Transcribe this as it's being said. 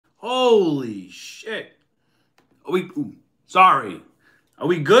Holy shit. Sorry. Are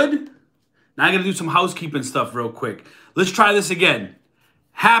we good? Now I gotta do some housekeeping stuff real quick. Let's try this again.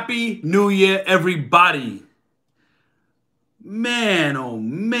 Happy New Year, everybody. Man, oh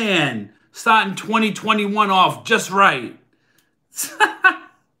man. Starting 2021 off just right.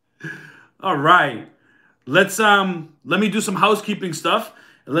 All right. Let me do some housekeeping stuff,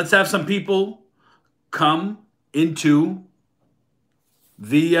 and let's have some people come into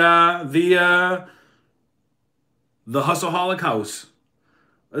the Hustleaholic house.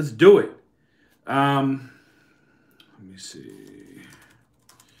 Let's do it. Let me see.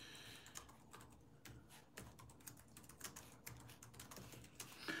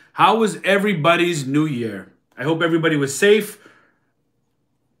 How was everybody's New Year? I hope everybody was safe,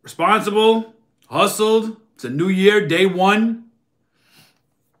 responsible, hustled. It's a new year, day one.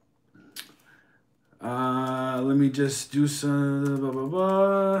 Let me just do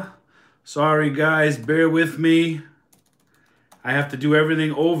some Sorry, guys, bear with me. I have to do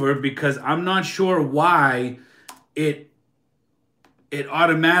everything over because I'm not sure why it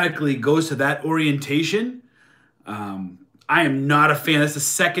automatically goes to that orientation. I am not a fan. That's the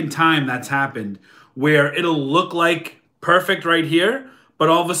second time that's happened where it'll look like perfect right here, but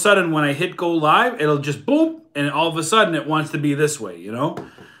all of a sudden when I hit go live, it'll just boom, and all of a sudden it wants to be this way, you know?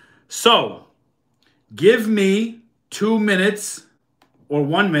 So give me 2 minutes, or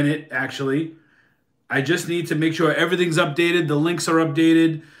 1 minute actually. I just need to make sure everything's updated. The links are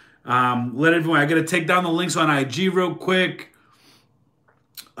updated. Let everyone, I got to take down the links on IG real quick.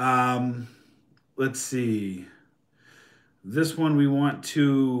 Let's see. This one we want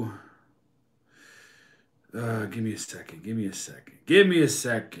to, give me a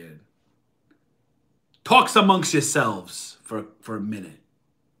second. Talks amongst yourselves for a minute.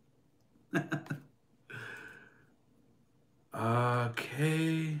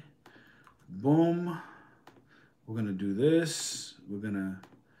 Okay. Boom. We're going to do this. We're going to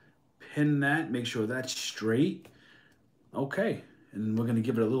pin that, make sure that's straight. Okay. And we're going to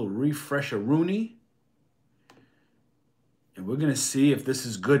give it a little refresher-rooney. And we're going to see if this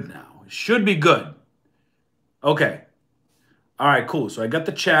is good now. It should be good. Okay. All right, cool. So I got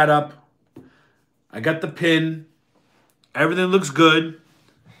the chat up. I got the pin. Everything looks good.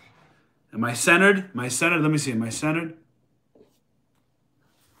 Am I centered? Am I centered? Let me see. Am I centered?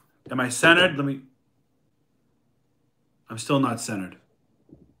 Am I centered? I'm still not centered.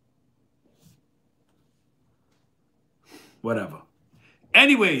 Whatever.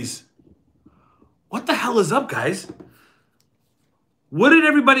 Anyways, what the hell is up, guys? What did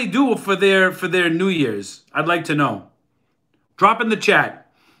everybody do for their New Year's? I'd like to know. Drop in the chat.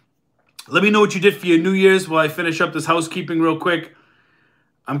 Let me know what you did for your New Year's while I finish up this housekeeping real quick.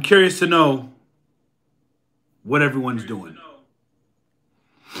 I'm curious to know what everyone's doing.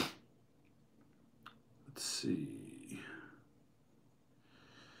 Let's see.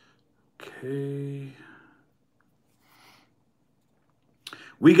 Okay.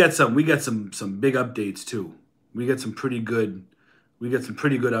 We got some big updates too. We got some pretty good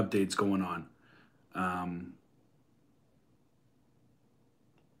updates going on. What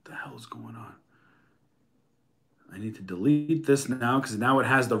the hell's going on? I need to delete this now because now it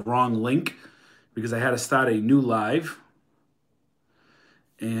has the wrong link because I had to start a new live.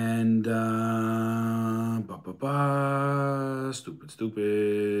 And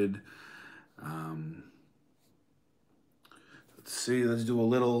stupid. Let's see. Let's do a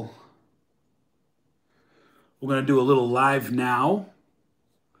little. We're going to do a little live now.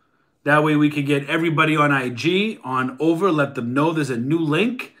 That way we can get everybody on IG on over, let them know there's a new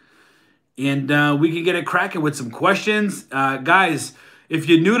link. And we can get it cracking with some questions. Guys, if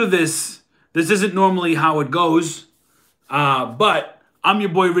you're new to this, this isn't normally how it goes. But I'm your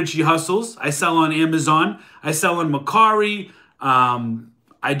boy Richie Hustles. I sell on Amazon. I sell on Mercari.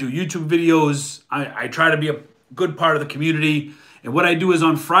 I do YouTube videos. I try to be a good part of the community. And what I do is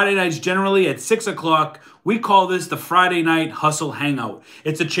on Friday nights, generally at 6 o'clock, we call this the Friday Night Hustle Hangout.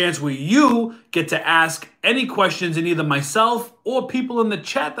 It's a chance where you get to ask any questions, and either myself or people in the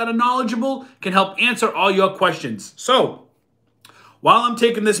chat that are knowledgeable can help answer all your questions. So, while I'm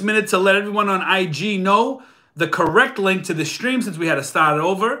taking this minute to let everyone on IG know the correct link to the stream, since we had to start it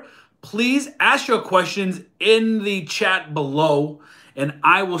over, please ask your questions in the chat below, and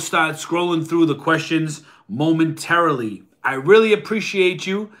I will start scrolling through the questions momentarily. I really appreciate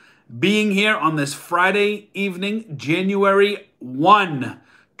you being here on this Friday evening, January 1,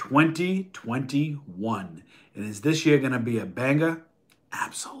 2021. And is this year going to be a banger?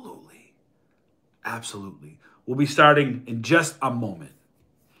 Absolutely. Absolutely. We'll be starting in just a moment.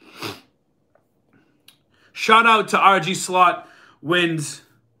 Shout out to RG Slot Wins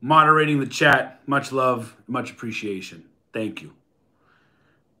moderating the chat. Much love, much appreciation. Thank you.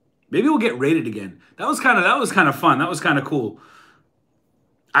 Maybe we'll get rated again. That was kind of fun. That was kind of cool.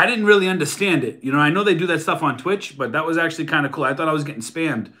 I didn't really understand it. You know, I know they do that stuff on Twitch, but that was actually kind of cool. I thought I was getting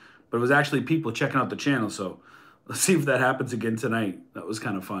spammed, but it was actually people checking out the channel. So let's see if that happens again tonight. That was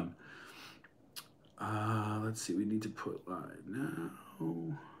kind of fun. Let's see. We need to put live now.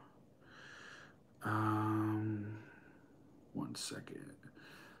 1 second.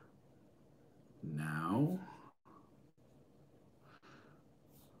 Now.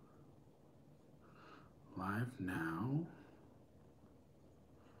 Live now.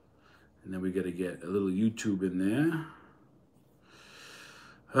 And then we got to get a little YouTube in there.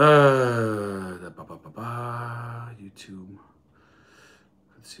 YouTube.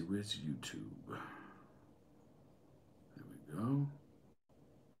 Let's see, where's YouTube? There we go.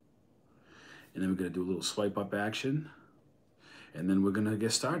 And then we're going to do a little swipe up action. And then we're going to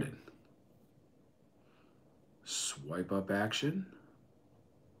get started. Swipe up action.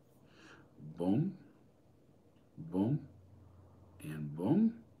 Boom. Boom. And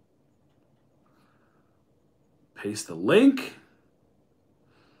boom. Paste the link.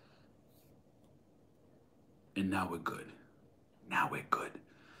 And now we're good. Now we're good.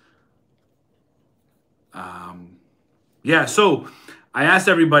 Yeah, so I asked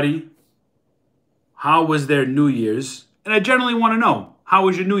everybody, how was their New Year's? And I generally want to know, how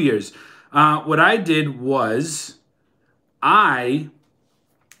was your New Year's? What I did was I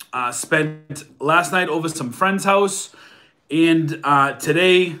spent last night over some friend's house. And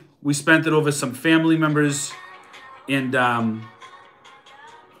today we spent it over some family members. And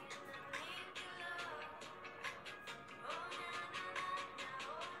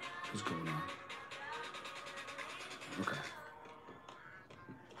what's going on? Okay.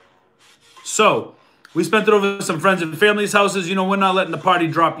 So we spent it over some friends and family's houses. You know, we're not letting the party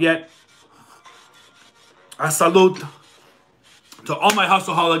drop yet. A salute to all my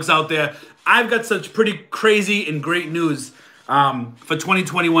hustleaholics out there. I've got such pretty crazy and great news for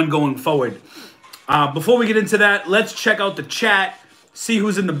 2021 going forward. Before we get into that, let's check out the chat, see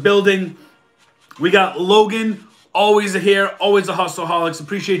who's in the building. We got Logan, always here, always a hustleaholics.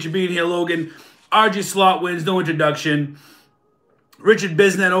 Appreciate you being here, Logan. RG Slot wins, no introduction. Richard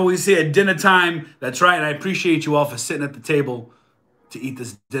Bisnet, always here at dinner time. That's right, and I appreciate you all for sitting at the table to eat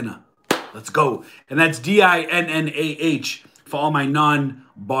this dinner. Let's go. And that's DINNAH for all my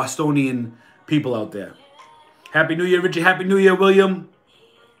non-Bostonian people out there. Happy New Year, Richard. Happy New Year, William.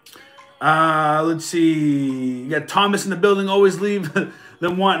 Let's see. You got Thomas in the building. Always leave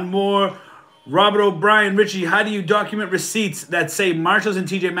them wanting more. Robert O'Brien, Richie, how do you document receipts that say Marshalls and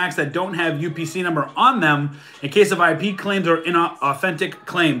TJ Maxx that don't have UPC number on them in case of IP claims or inauthentic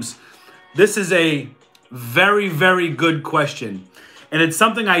claims? This is a very, very good question. And it's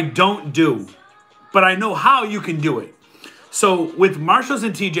something I don't do, but I know how you can do it. So with Marshalls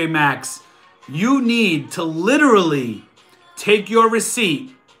and TJ Maxx, you need to literally take your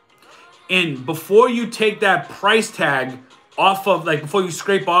receipt, and before you take that price tag off of, like before you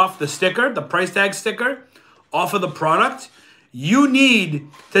scrape off the sticker, the price tag sticker off of the product, you need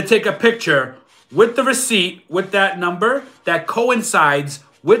to take a picture with the receipt, with that number that coincides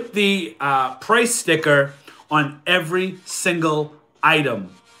with the price sticker on every single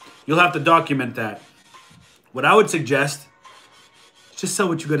item. You'll have to document that. What I would suggest, just sell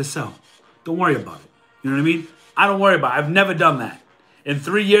what you got to sell. Don't worry about it. You know what I mean? I don't worry about it. I've never done that. In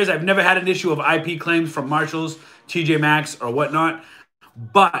 3 years, I've never had an issue of IP claims from Marshalls, TJ Maxx, or whatnot.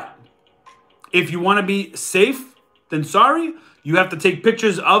 But if you want to be safe, then sorry, you have to take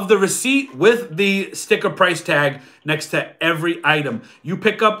pictures of the receipt with the sticker price tag next to every item. You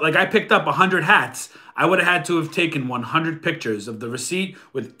pick up, like I picked up 100 hats. I would have had to have taken 100 pictures of the receipt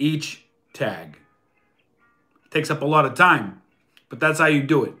with each tag. It takes up a lot of time, but that's how you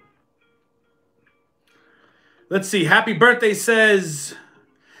do it. Let's see. Happy birthday says,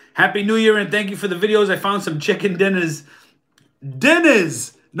 Happy New Year and thank you for the videos. I found some chicken dinners.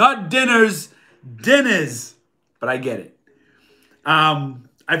 Dinners, not dinners, dinners. But I get it.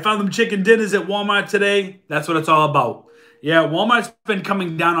 I found them chicken dinners at Walmart today. That's what it's all about. Yeah, Walmart's been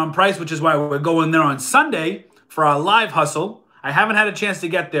coming down on price, which is why we're going there on Sunday for our live hustle. I haven't had a chance to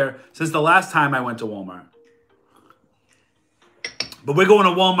get there since the last time I went to Walmart. But we're going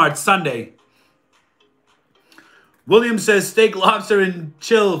to Walmart Sunday. William says steak, lobster, and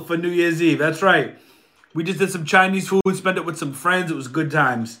chill for New Year's Eve. That's right. We just did some Chinese food, spent it with some friends. It was good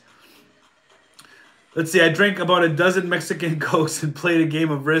times. Let's see. I drank about a dozen Mexican Cokes and played a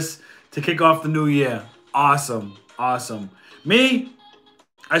game of Risk to kick off the new year. Awesome. Awesome. Me,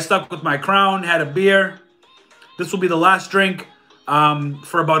 I stuck with my Crown, had a beer. This will be the last drink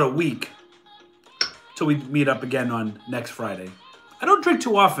for about a week till we meet up again on next Friday. I don't drink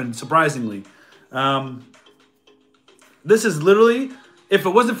too often, surprisingly. This is literally, if it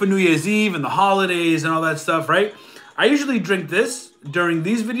wasn't for New Year's Eve and the holidays and all that stuff, right? I usually drink this during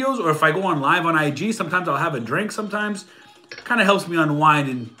these videos, or if I go on live on IG, sometimes I'll have a drink sometimes. Kind of helps me unwind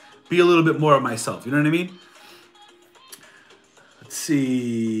and be a little bit more of myself. You know what I mean? Let's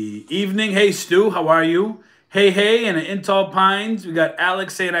see. Evening. Hey, Stu. How are you? Hey, and in Tall Pines, we got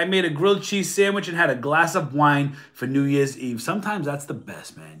Alex saying, I made a grilled cheese sandwich and had a glass of wine for New Year's Eve. Sometimes that's the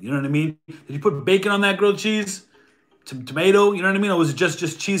best, man. You know what I mean? Did you put bacon on that grilled cheese? Some tomato? You know what I mean? Or was it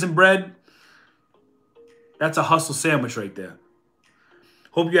just cheese and bread? That's a hustle sandwich right there.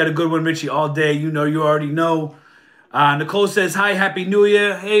 Hope you had a good one, Richie, all day. You already know. Nicole says, hi, Happy New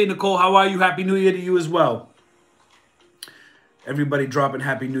Year. Hey, Nicole, how are you? Happy New Year to you as well. Everybody dropping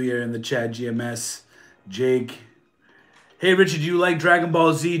Happy New Year in the chat, GMS. Jake. Hey, Richard, do you like Dragon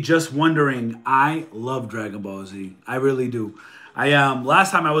Ball Z? Just wondering. I love Dragon Ball Z. I really do.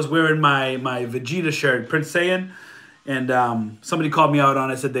 Last time I was wearing my Vegeta shirt, Prince Saiyan, and somebody called me out on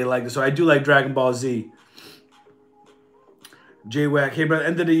it, said they liked it. So I do like Dragon Ball Z. J-Wack, hey, brother,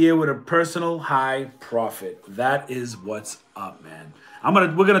 end of the year with a personal high profit. That is what's up, man.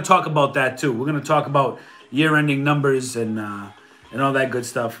 We're gonna talk about that too. We're gonna talk about year-ending numbers and all that good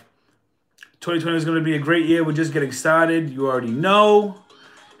stuff. 2020 is going to be a great year. We're just getting started. You already know.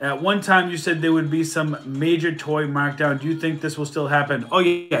 At one time, you said there would be some major toy markdown. Do you think this will still happen? Oh,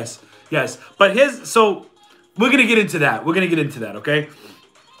 yes. But so we're going to get into that. Okay?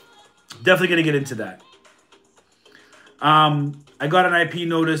 Definitely going to get into that. I got an IP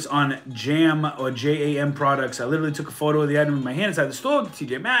notice on JAM or JAM products. I literally took a photo of the item in my hand inside the store,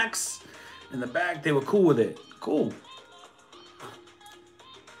 TJ Maxx. In the back, they were cool with it. Cool.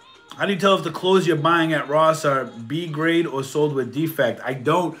 How do you tell if the clothes you're buying at Ross are B grade or sold with defect?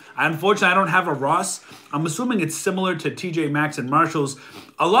 Unfortunately, I don't have a Ross. I'm assuming it's similar to TJ Maxx and Marshalls.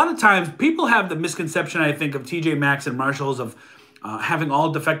 A lot of times, people have the misconception, I think, of TJ Maxx and Marshalls of having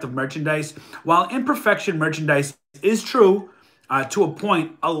all defective merchandise. While imperfection merchandise is true to a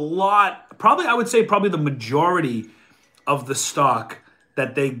point, I would say the majority of the stock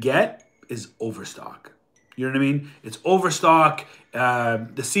that they get is overstock. You know what I mean? It's overstock.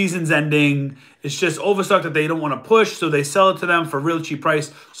 The season's ending. It's just overstock that they don't want to push, so they sell it to them for a real cheap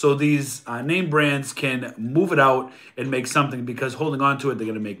price so these name brands can move it out and make something, because holding on to it, they're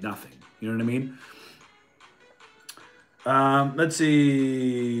going to make nothing. You know what I mean? Let's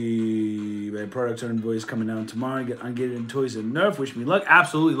see. My products are invoice coming down tomorrow. I'm getting toys and Nerf. Wish me luck.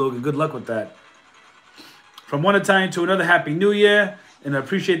 Absolutely, Logan. Good luck with that. From one Italian to another, Happy New Year. And I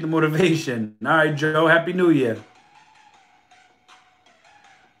appreciate the motivation. All right, Joe. Happy New Year.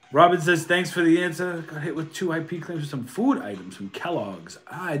 Robin says, thanks for the answer. Got hit with 2 IP claims for some food items from Kellogg's.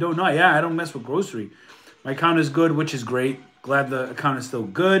 I don't know. Yeah, I don't mess with grocery. My account is good, which is great. Glad the account is still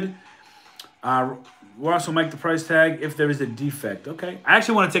good. Ross will make the price tag if there is a defect. Okay. I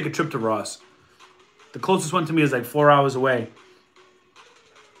actually want to take a trip to Ross. The closest one to me is like 4 hours away.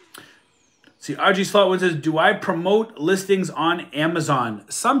 See, RG Slot one says, do I promote listings on Amazon?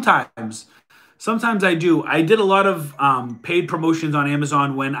 Sometimes. Sometimes I do. I did a lot of paid promotions on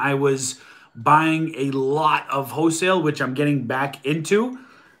Amazon when I was buying a lot of wholesale, which I'm getting back into.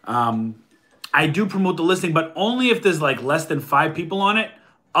 I do promote the listing, but only if there's like less than 5 people on it.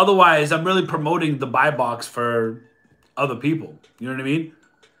 Otherwise, I'm really promoting the buy box for other people. You know what I mean?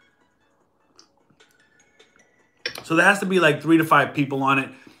 So there has to be like 3 to 5 people on it,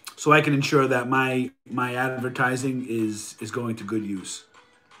 so I can ensure that my advertising is going to good use.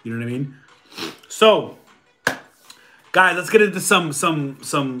 You know what I mean? So, guys, let's get into some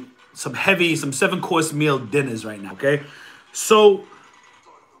 7-course meal dinners right now, okay? So,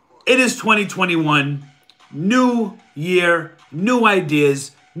 it is 2021, new year, new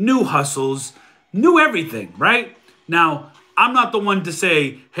ideas, new hustles, new everything, right? Now, I'm not the one to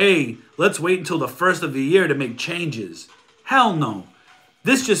say, hey, let's wait until the first of the year to make changes. Hell no.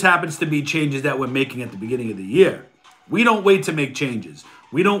 This just happens to be changes that we're making at the beginning of the year. We don't wait to make changes.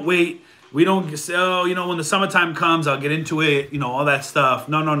 We don't wait. We don't say, oh, when the summertime comes, I'll get into it, all that stuff.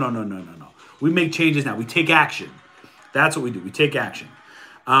 No. We make changes now. We take action. That's what we do. We take action.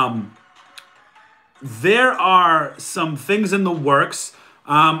 There are some things in the works.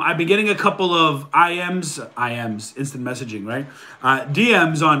 I've been getting a couple of IMs, instant messaging, right?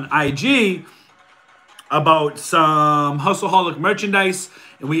 DMs on IG about some Hustleaholic merchandise,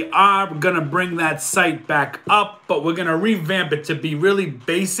 and we are going to bring that site back up, but we're going to revamp it to be really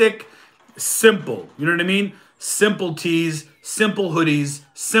basic, simple. You know what I mean? Simple tees, simple hoodies,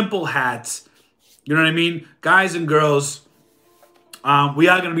 simple hats. You know what I mean? Guys and girls, We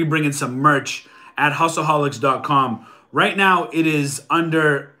are going to be bringing some merch at hustleholics.com. Right now, it is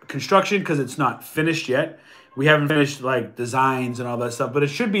under construction because it's not finished yet. We haven't finished like designs and all that stuff, but it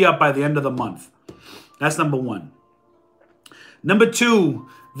should be up by the end of the month. That's number one. Number two,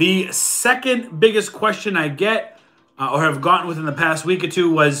 the second biggest question I get or have gotten within the past week or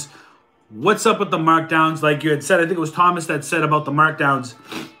two was, what's up with the markdowns? Like you had said, I think it was Thomas that said about the markdowns.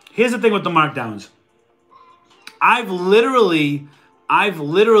 Here's the thing with the markdowns. I've literally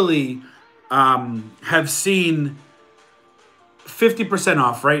have seen 50%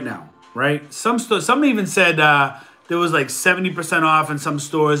 off right now, right? Some even said there was like 70% off in some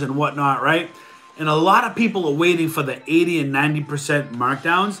stores and whatnot, right? And a lot of people are waiting for the 80 and 90%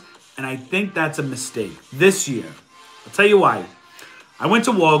 markdowns, and I think that's a mistake this year. I'll tell you why. I went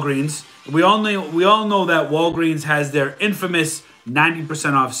to Walgreens. We all know that Walgreens has their infamous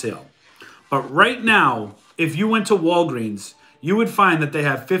 90% off sale. But right now, if you went to Walgreens, you would find that they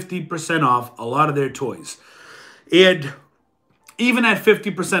have 50% off a lot of their toys. And even at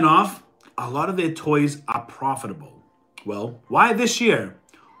 50% off, a lot of their toys are profitable. Well, why this year?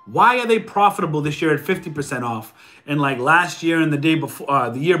 Why are they profitable this year at 50% off? And like last year and the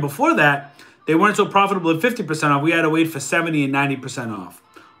year before that, they weren't so profitable at 50% off. We had to wait for 70 and 90% off.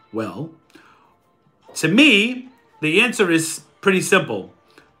 Well, to me, the answer is pretty simple.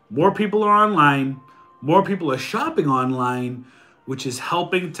 More people are online. More people are shopping online, which is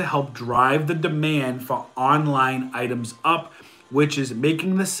helping to drive the demand for online items up, which is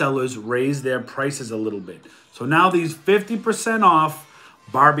making the sellers raise their prices a little bit. So now these 50% off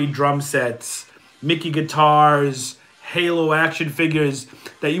Barbie drum sets, Mickey guitars, Halo action figures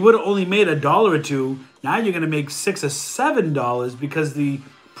that you would have only made $1 or $2, now you're going to make $6 or $7 because the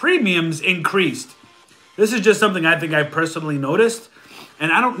premiums increased. This is just something I think I personally noticed,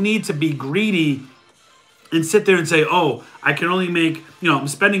 and I don't need to be greedy and sit there and say, oh, I can only make, I'm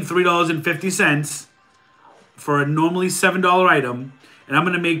spending $3.50 for a normally $7 item, and I'm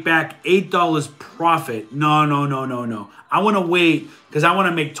going to make back $8 profit. No. I want to wait because I want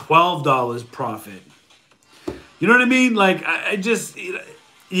to make $12 profit. You know what I mean? Like, I just,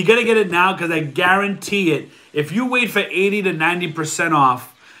 you got to get it now because I guarantee it. If you wait for 80 to 90%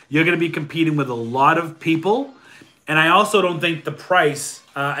 off, you're going to be competing with a lot of people. And I also don't think the price,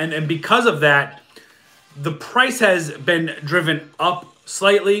 and because of that, the price has been driven up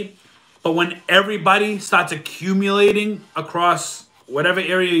slightly. But when everybody starts accumulating across whatever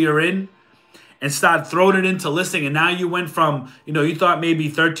area you're in and start throwing it into listing, and now you went from, you thought maybe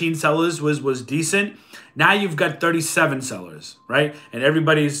 13 sellers was decent. Now you've got 37 sellers, right? And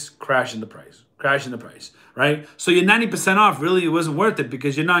everybody's crashing the price, right? So your 90% off really wasn't worth it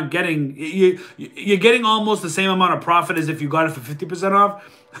because you're not getting, you're getting almost the same amount of profit as if you got it for 50% off,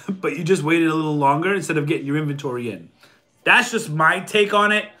 but you just waited a little longer instead of getting your inventory in. That's just my take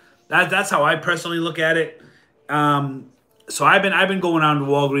on it. That's how I personally look at it. So I've been going on to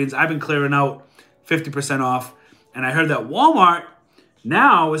Walgreens. I've been clearing out 50% off. And I heard that Walmart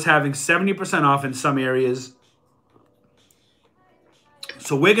now is having 70% off in some areas.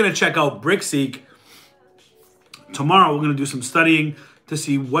 So we're going to check out BrickSeek. Tomorrow we're going to do some studying to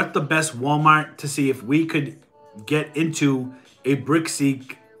see what the best Walmart, to see if we could get into a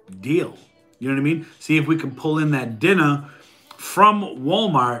BrickSeek deal. You know what I mean? See if we can pull in that dinner from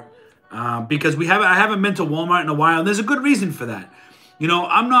Walmart. Because I haven't been to Walmart in a while. And there's a good reason for that.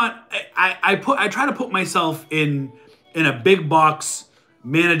 I try to put myself in a big box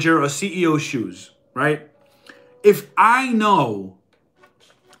manager or CEO shoes, right? If I know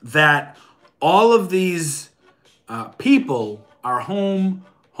that all of these people are home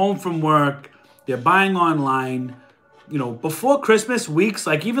from work, they're buying online, before Christmas weeks,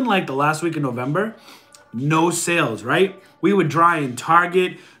 like even like the last week of November, no sales, right? We would dry in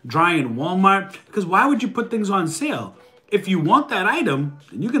Target, dry in Walmart, because why would you put things on sale? If you want that item,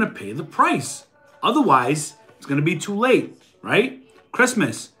 then you're going to pay the price. Otherwise, it's going to be too late, right?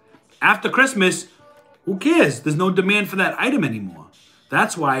 Christmas. After Christmas, who cares? There's no demand for that item anymore.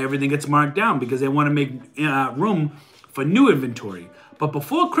 That's why everything gets marked down, because they want to make room for new inventory. But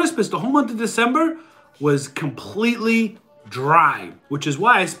before Christmas, the whole month of December was completely dry, which is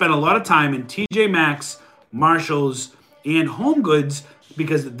why I spent a lot of time in TJ Maxx, Marshalls, and Home Goods,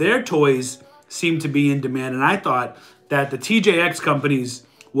 because their toys seem to be in demand. And I thought that the TJX companies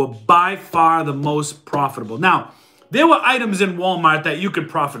were by far the most profitable. Now, there were items in Walmart that you could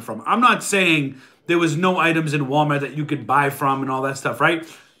profit from. I'm not saying there was no items in Walmart that you could buy from and all that stuff, right?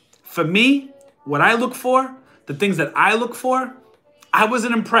 For me, what I look for, the things that I look for, I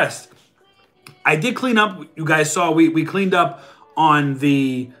wasn't impressed. I did clean up. You guys saw we cleaned up on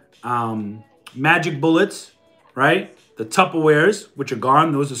the Magic Bullets, right? The Tupperwares, which are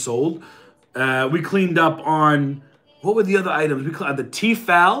gone, those are sold. We cleaned up on, what were the other items? We cleaned the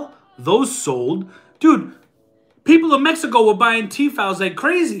Tefal, those sold. Dude, people in Mexico were buying Tefals like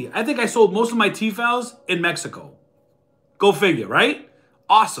crazy. I think I sold most of my Tefals in Mexico. Go figure, right?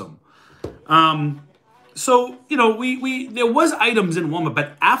 Awesome. So, you know, we there was items in Walmart,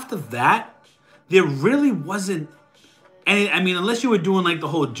 but after that, there really wasn't any. I mean, unless you were doing like the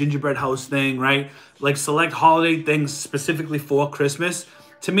whole gingerbread house thing, right? Like select holiday things specifically for Christmas,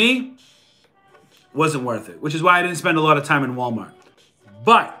 to me, wasn't worth it, which is why I didn't spend a lot of time in Walmart.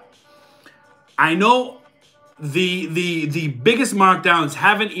 But I know the biggest markdowns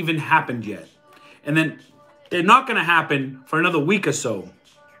haven't even happened yet. And then they're not going to happen for another week or so.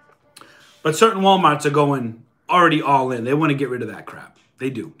 But certain Walmarts are going already all in. They want to get rid of that crap.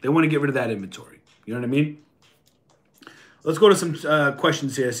 They do. They want to get rid of that inventory. You know what I mean? Let's go to some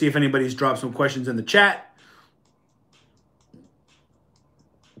questions here. See if anybody's dropped some questions in the chat.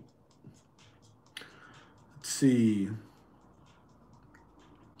 Let's see.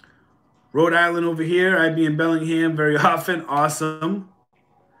 Rhode Island over here. I be in Bellingham very often. Awesome.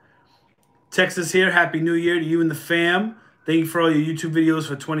 Texas here. Happy New Year to you and the fam. Thank you for all your YouTube videos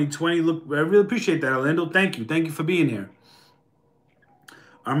for 2020. Look, I really appreciate that, Orlando. Thank you. Thank you for being here.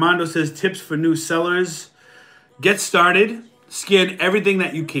 Armando says tips for new sellers. Get started. Scan everything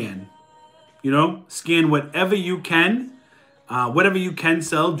that you can. You know, scan whatever you can. Whatever you can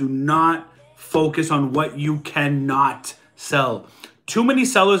sell. Do not focus on what you cannot sell. Too many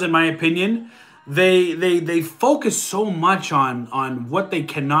sellers, in my opinion, they focus so much on what they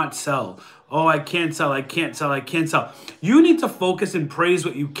cannot sell. Oh, I can't sell, I can't sell, I can't sell. You need to focus and praise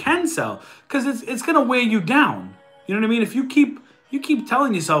what you can sell, because it's gonna weigh you down. You know what I mean? If you keep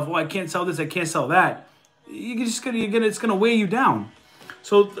telling yourself, "Oh, I can't sell this, I can't sell that," it's gonna weigh you down.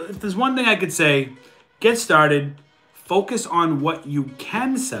 So if there's one thing I could say, get started, focus on what you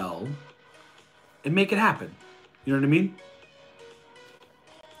can sell, and make it happen. You know what I mean?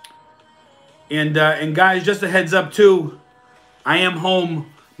 And guys, just a heads up too, I am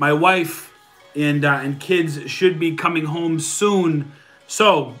home. My wife and kids should be coming home soon.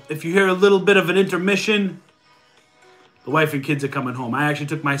 So if you hear a little bit of an intermission, the wife and kids are coming home. I actually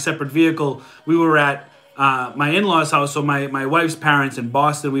took my separate vehicle. We were at my in-laws' house, so my wife's parents in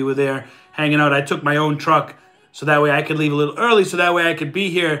Boston. We were there hanging out. I took my own truck so that way I could leave a little early, so that way I could be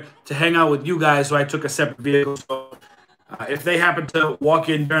here to hang out with you guys. So I took a separate vehicle. So if they happen to walk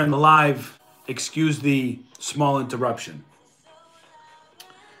in during the live, excuse the small interruption.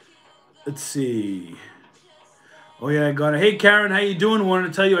 Let's see. Oh yeah, I got it. Hey Karen, how you doing? Wanted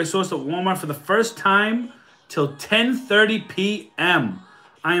to tell you I sourced at Walmart for the first time till 10:30 p.m.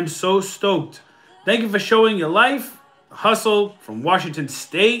 I am so stoked. Thank you for showing your life. Hustle from Washington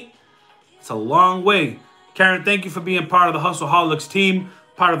State. It's a long way. Karen, thank you for being part of the Hustleaholics team,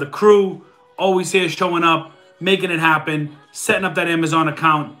 part of the crew. Always here showing up, making it happen, setting up that Amazon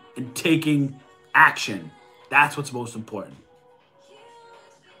account, and taking action. That's what's most important.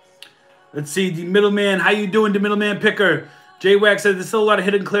 Let's see, the middleman. How you doing, the middleman picker? J-Wax says there's still a lot of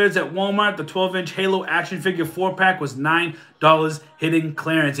hidden clearance at Walmart. The 12-inch Halo action figure 4-pack was $9 hidden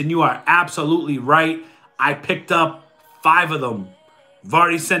clearance. And you are absolutely right. I picked up 5 of them. I've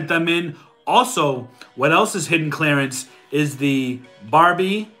already sent them in. Also, what else is hidden clearance is the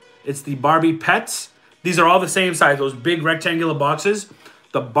Barbie. It's the Barbie Pets. These are all the same size, those big rectangular boxes.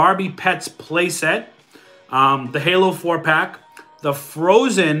 The Barbie Pets playset. The Halo 4-pack. The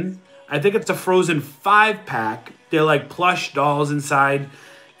Frozen, I think it's a Frozen 5-pack. They're like plush dolls inside.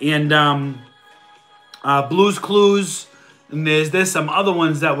 And Blue's Clues. And there's some other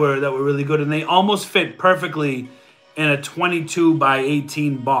ones that were really good. And they almost fit perfectly in a 22 by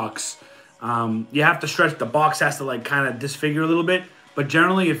 18 box. You have to stretch. The box has to like kind of disfigure a little bit. But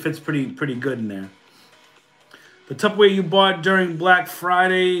generally it fits pretty good in there. The Tupperware you bought during Black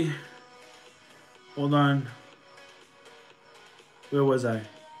Friday. Hold on. Where was I?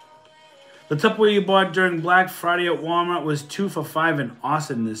 The Tupperware you bought during Black Friday at Walmart was 2 for $5 in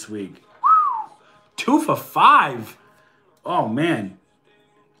Austin this week. 2 for $5? Oh, man.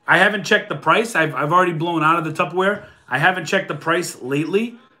 I haven't checked the price. I've already blown out of the Tupperware. I haven't checked the price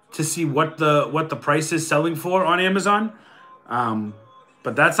lately to see what the price is selling for on Amazon.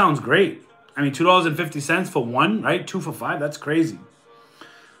 But that sounds great. I mean, $2.50 for one, right? 2 for $5. That's crazy.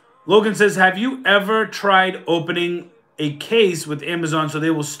 Logan says, have you ever tried opening a case with Amazon so they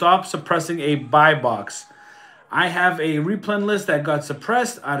will stop suppressing a buy box? I have a replen list that got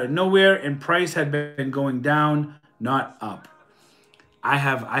suppressed out of nowhere and price had been going down, not up. I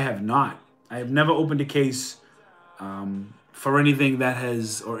have not. I have never opened a case for anything that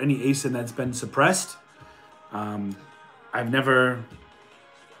has, or any ASIN that's been suppressed. I've never,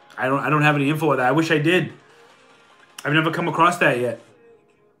 I don't have any info with that. I wish I did. I've never come across that yet.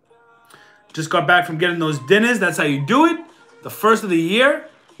 Just got back from getting those dinners. That's how you do it. The first of the year.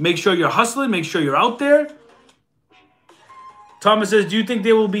 Make sure you're hustling. Make sure you're out there. Thomas says, do you think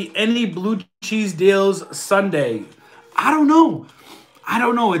there will be any blue cheese deals Sunday? I don't know. I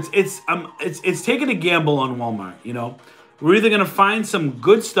don't know. It's taking a gamble on Walmart, you know. We're either going to find some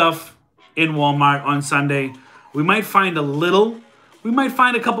good stuff in Walmart on Sunday. We might find a little. We might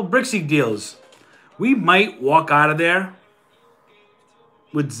find a couple Brixie deals. We might walk out of there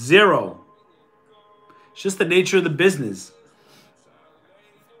with zero. It's just the nature of the business.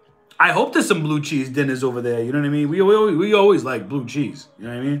 I hope there's some blue cheese dinners over there. You know what I mean? We always like blue cheese. You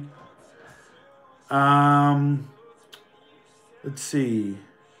know what I mean? Let's see.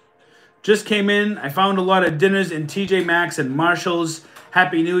 Just came in. I found a lot of dinners in TJ Maxx and Marshall's.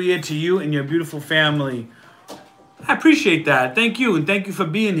 Happy New Year to you and your beautiful family. I appreciate that. Thank you, and thank you for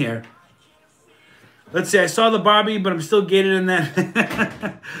being here. Let's see. I saw the Barbie, but I'm still gated in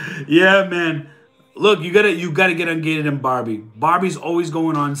that. Yeah, man. Look, you gotta get ungated in Barbie. Barbie's always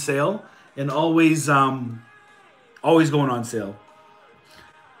going on sale, and always going on sale.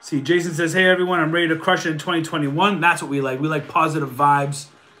 See, Jason says, hey everyone, I'm ready to crush it in 2021. That's what we like. We like positive vibes.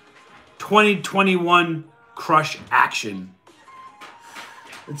 2021 crush action.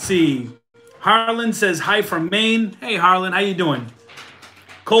 Let's see. Harlan says hi from Maine. Hey Harlan, how you doing?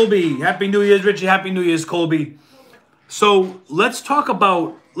 Colby, Happy New Year's, Richie. Happy New Year's, Colby. So let's talk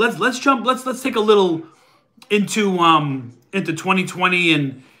about let's take a little into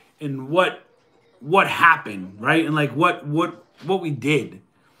 2020 and what happened, right? And like what we did.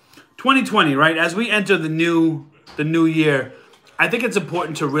 2020, right? As we enter the new year, I think it's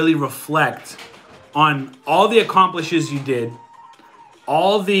important to really reflect on all the accomplishes you did,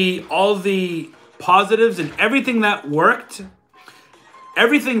 all the positives and everything that worked,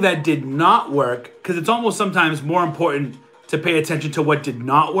 everything that did not work, because it's almost sometimes more important to pay attention to what did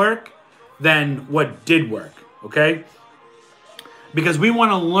not work than what did work, okay? Because we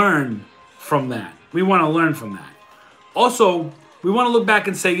want to learn from that. We want to learn from that. Also, we want to look back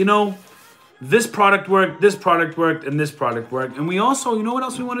and say, you know, this product worked, and this product worked. And we also, you know what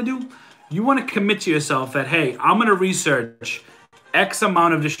else we want to do? You want to commit to yourself that, hey, I'm going to research X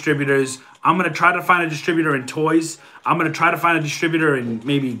amount of distributors. I'm going to try to find a distributor in toys. I'm going to try to find a distributor in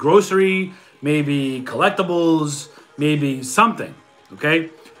maybe grocery, maybe collectibles, maybe something, okay?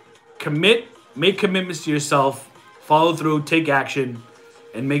 Commit, make commitments to yourself, follow through, take action,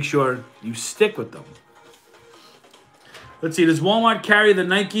 and make sure you stick with them. Let's see, does Walmart carry the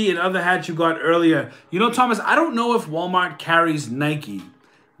Nike and other hats you got earlier? You know, Thomas, I don't know if Walmart carries Nike.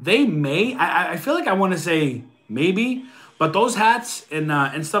 They may. I feel like I want to say maybe. But those hats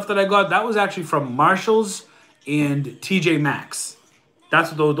and stuff that I got, that was actually from Marshall's and TJ Maxx.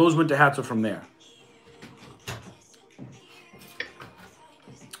 That's what those winter hats are from there.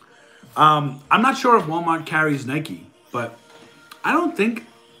 I'm not sure if Walmart carries Nike, but I don't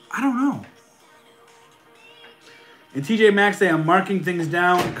know. In TJ Maxx, they are marking things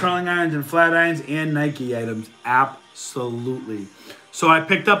down, curling irons and flat irons, and Nike items. Absolutely. So I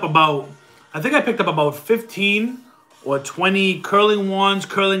picked up about 15 or 20 curling wands,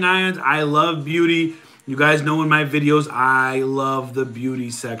 curling irons. I love beauty. You guys know in my videos, I love the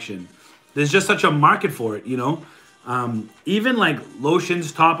beauty section. There's just such a market for it, you know. Even like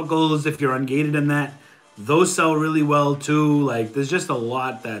lotions, topicals, if you're ungated in that, those sell really well too. Like there's just a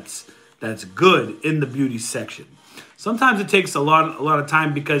lot that's good in the beauty section. Sometimes it takes a lot of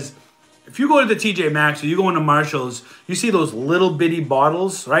time because if you go to the TJ Maxx or you go into Marshall's, you see those little bitty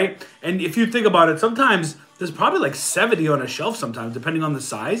bottles, right? And if you think about it, sometimes there's probably like 70 on a shelf sometimes, depending on the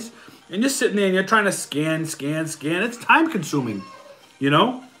size. And you're sitting there and you're trying to scan. It's time consuming, you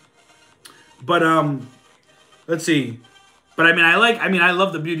know? But let's see. But I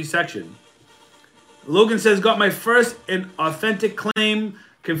love the beauty section. Logan says, got my first and authentic claim.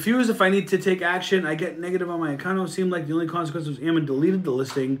 Confused if I need to take action. I get negative on my account. It seemed like the only consequence was Amazon deleted the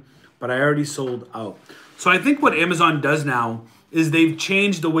listing, but I already sold out. So I think what Amazon does now is they've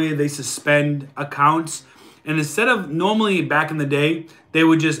changed the way they suspend accounts. And instead of normally back in the day, they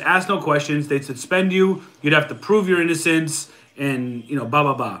would just ask no questions. They'd suspend you. You'd have to prove your innocence and, you know, blah,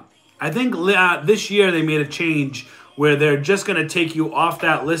 blah, blah. I think this year they made a change where they're just going to take you off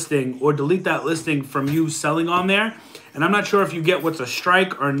that listing or delete that listing from you selling on there. And I'm not sure if you get what's a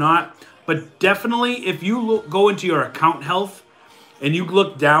strike or not. But definitely if you go into your account health and you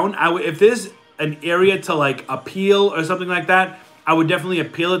look down, if there's an area to like appeal or something like that, I would definitely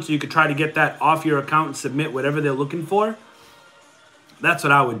appeal it so you could try to get that off your account and submit whatever they're looking for. That's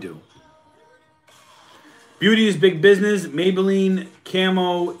what I would do. Beauty is big business. Maybelline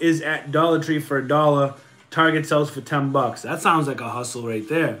Camo is at Dollar Tree for $1. Target sells for $10. That sounds like a hustle right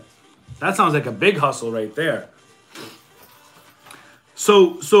there. That sounds like a big hustle right there.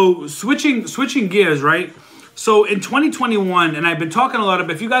 So switching gears, right? So in 2021, and I've been talking a lot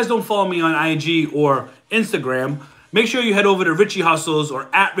about, if you guys don't follow me on IG or Instagram, make sure you head over to Richie Hustles or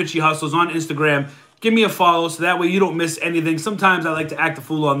at Richie Hustles on Instagram. Give me a follow so that way you don't miss anything. Sometimes I like to act a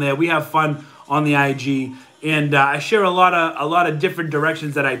fool on there. We have fun on the IG, and I share a lot of different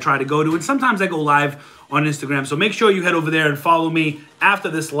directions that I try to go to, and sometimes I go live on Instagram. So make sure you head over there and follow me after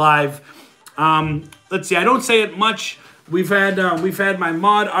this live. Let's see. I don't say it much. We've had my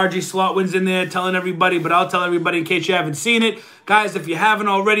mod RG Slotwins in there telling everybody, but I'll tell everybody in case you haven't seen it. Guys, if you haven't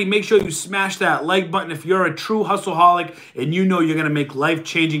already, make sure you smash that like button if you're a true hustleaholic and you know you're going to make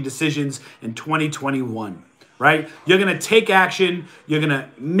life-changing decisions in 2021, right? You're going to take action. You're going to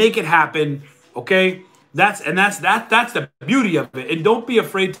make it happen, okay? That's the beauty of it. And don't be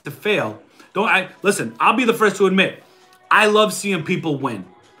afraid to fail. Listen, I'll be the first to admit, I love seeing people win.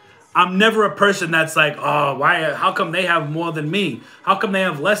 I'm never a person that's like, oh, why? How come they have more than me? How come they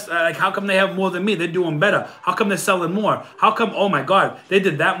have less? How come they have more than me? They're doing better. How come they're selling more? How come? Oh my God, they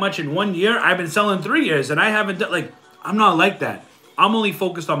did that much in 1 year. I've been selling 3 years and I haven't done. I'm not like that. I'm only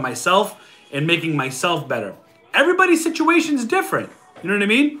focused on myself and making myself better. Everybody's situation is different. You know what I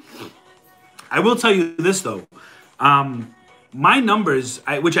mean? I will tell you this though. My numbers,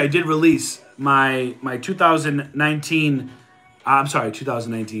 which I did release, my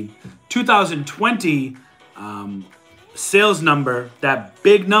 2020 sales number, that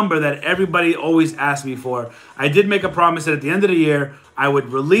big number that everybody always asks me for. I did make a promise that at the end of the year, I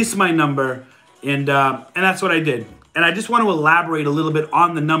would release my number, and that's what I did. And I just want to elaborate a little bit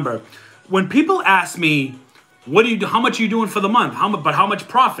on the number. When people ask me, what do you do? How much are you doing for the month? How much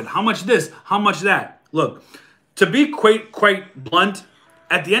profit? How much this? How much that? Look, to be quite blunt,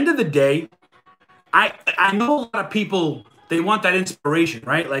 at the end of the day, I know a lot of people, they want that inspiration,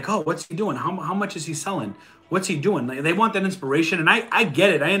 right? Like, oh, what's he doing? How much is he selling? What's he doing? Like, they want that inspiration, and I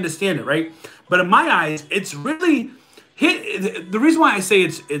get it. I understand it, right? But in my eyes, it's really the reason why I say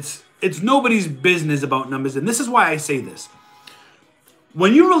it's nobody's business about numbers, and this is why I say this.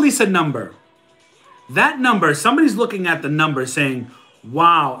 When you release a number, that number, somebody's looking at the number saying,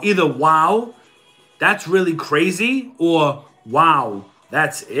 wow, either wow, that's really crazy, or wow,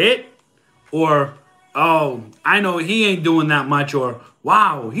 that's it, or oh, I know he ain't doing that much, or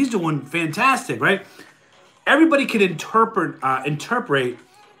wow, he's doing fantastic, right? Everybody can interpret, I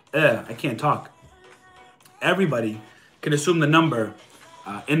can't talk. Everybody can assume the number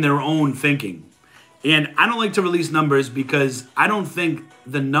in their own thinking. And I don't like to release numbers because I don't think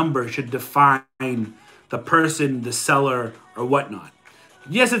the number should define the person, the seller, or whatnot.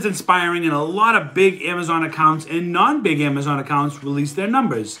 Yes, it's inspiring, and a lot of big Amazon accounts and non-big Amazon accounts release their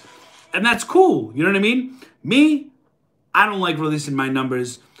numbers. And that's cool. You know what I mean? Me, I don't like releasing my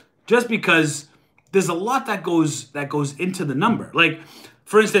numbers just because there's a lot that goes into the number. Like,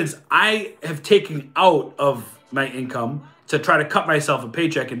 for instance, I have taken out of my income to try to cut myself a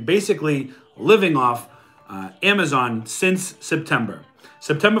paycheck and basically living off Amazon since September.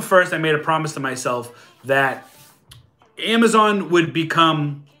 September 1st, I made a promise to myself that Amazon would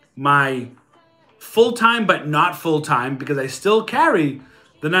become my full-time, but not full-time, because I still carry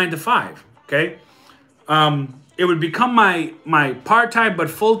the 9-to-5, okay? It would become my part-time, but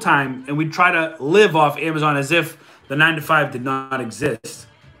full-time, and we'd try to live off Amazon as if the 9-to-5 did not exist.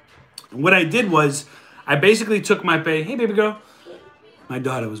 And what I did was, I basically took my pay. Hey, baby girl. My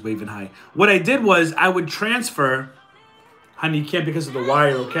daughter was waving hi. What I did was, I would transfer. Honey, you can't because of the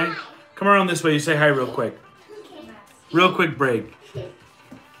wire, okay? Come around this way. You say hi real quick. Real quick break. I'm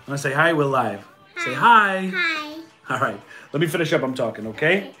going to say hi. We're live. Hi. Say hi. Hi. All right. Let me finish up. I'm talking,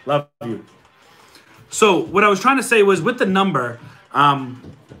 okay? Love you. So what I was trying to say was with the number,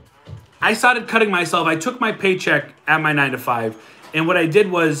 I started cutting myself. I took my paycheck at my 9-to-5. And what I did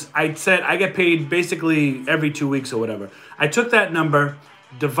was I said I get paid basically every 2 weeks or whatever. I took that number,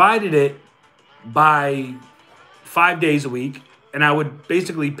 divided it by 5 days a week, and I would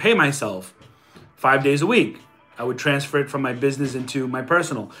basically pay myself 5 days a week. I would transfer it from my business into my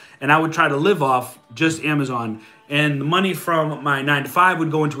personal. And I would try to live off just Amazon. And the money from my 9-to-5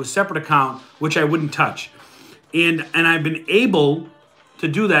 would go into a separate account, which I wouldn't touch. And I've been able to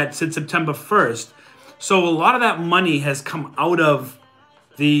do that since September 1st. So a lot of that money has come out of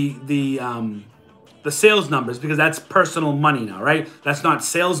the sales numbers, because that's personal money now, right? That's not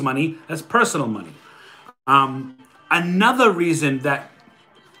sales money. That's personal money. Another reason that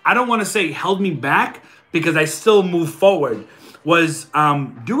I don't want to say held me back, because I still move forward. was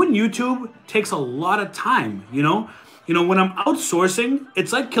doing YouTube takes a lot of time, you know? When I'm outsourcing,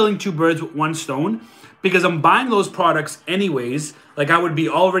 it's like killing two birds with one stone because I'm buying those products anyways. Like I would be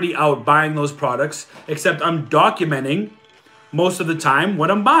already out buying those products, except I'm documenting most of the time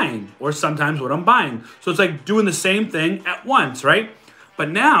what I'm buying or sometimes what I'm buying. So it's like doing the same thing at once, right? But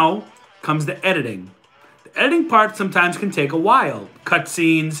now comes the editing. The editing part sometimes can take a while. Cut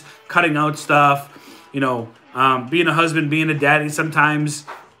scenes, cutting out stuff, being a husband, being a daddy, sometimes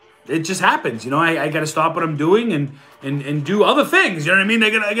it just happens. I got to stop what I'm doing and do other things. You know what I mean? I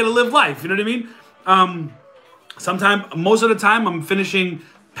gotta live life. You know what I mean? Most of the time, I'm finishing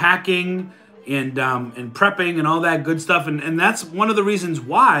packing and prepping and all that good stuff. And that's one of the reasons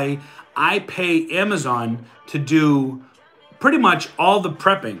why I pay Amazon to do pretty much all the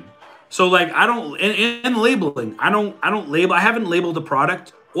prepping. So like I don't and labeling. I don't label. I haven't labeled a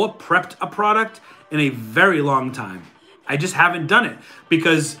product or prepped a product in a very long time. I just haven't done it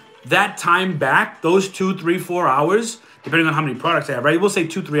because that time back, those 2, 3, 4 hours, depending on how many products I have, right? We'll say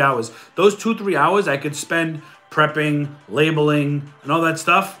 2, 3 hours. Those 2, 3 hours I could spend prepping, labeling, and all that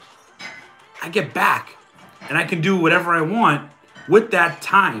stuff. I get back and I can do whatever I want with that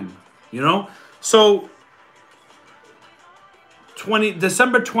time, So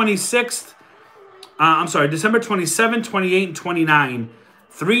December 26th, December 27, 28, and 29,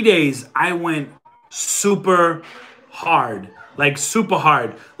 3 days I went super hard. Like super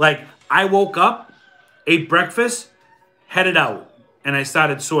hard. Like I woke up, ate breakfast, headed out, and I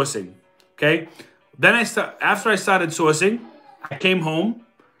started sourcing. Okay? Then after I started sourcing, I came home,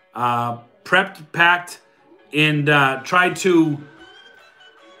 prepped, packed, and tried to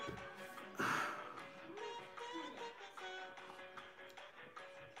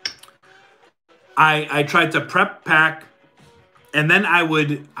I tried to prep, pack, and then I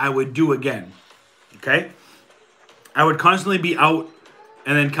would do again. Okay? I would constantly be out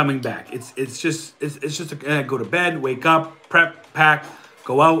and then coming back. It's just go to bed, wake up, prep, pack,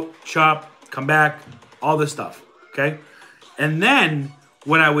 go out, shop, come back, all this stuff. Okay? And then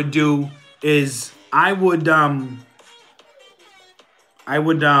what I would do is I would what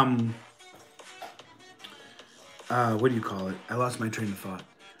do you call it? I lost my train of thought.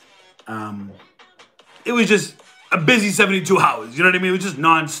 It was just a busy 72 hours. You know what I mean? It was just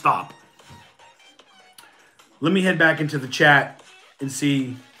nonstop. Let me head back into the chat and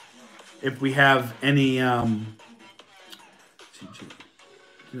see if we have any. Don't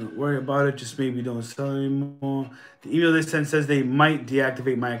worry about it. Just maybe don't sell anymore. The email they sent says they might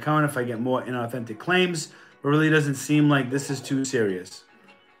deactivate my account if I get more inauthentic claims, but really doesn't seem like this is too serious.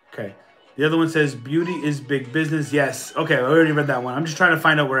 Okay. The other one says beauty is big business. Yes. Okay. I already read that one. I'm just trying to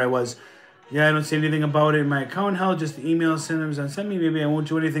find out where I was. Yeah, I don't see anything about it in my account. Hell, just the email send me. Maybe I won't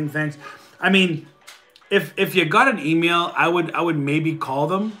do anything. Thanks. I mean, if you got an email, I would maybe call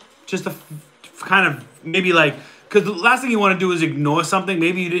them just to kind of maybe like, because the last thing you want to do is ignore something.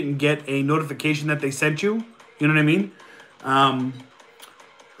 Maybe you didn't get a notification that they sent you. You know what I mean?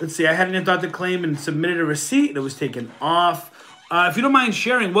 Let's see. I had an authentic claim and submitted a receipt. It was taken off. If you don't mind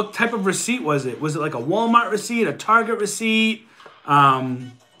sharing, what type of receipt was it? Was it like a Walmart receipt, a Target receipt?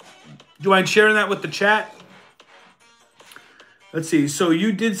 Do you mind sharing that with the chat? Let's see. So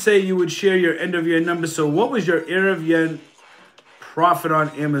you did say you would share your end of year number. So what was your end of year profit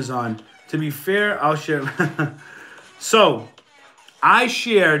on Amazon? To be fair, I'll share. So I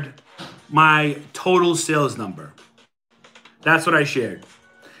shared my total sales number. That's what I shared.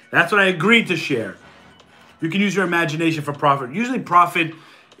 That's what I agreed to share. You can use your imagination for profit. Usually profit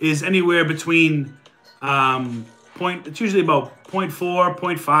is anywhere between it's usually about 0.4,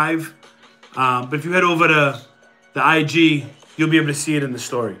 0.5. But if you head over to the IG, you'll be able to see it in the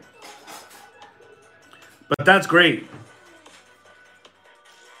story. But that's great.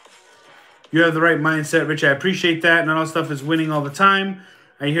 You have the right mindset, Rich. I appreciate that. Not all stuff is winning all the time.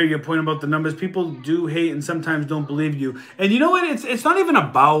 I hear your point about the numbers. People do hate and sometimes don't believe you. And you know what? It's not even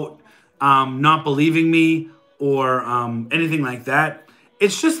about not believing me or anything like that.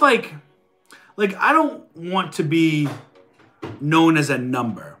 It's just like I don't want to be known as a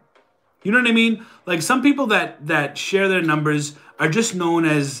number. You know what I mean? Like some people that share their numbers are just known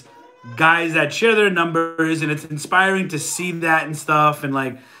as guys that share their numbers, and it's inspiring to see that and stuff. And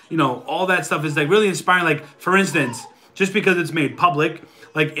like, all that stuff is like really inspiring. Like for instance, just because it's made public,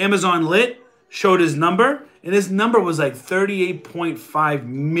 like Amazon Lit showed his number, and his number was like 38.5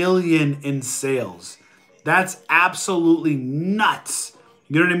 million in sales. That's absolutely nuts.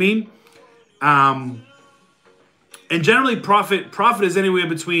 You know what I mean? And generally profit is anywhere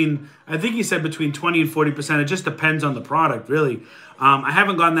between, I think he said between 20 and 40%. It just depends on the product, really. I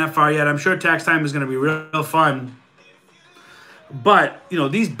haven't gone that far yet. I'm sure tax time is going to be real fun. But, you know,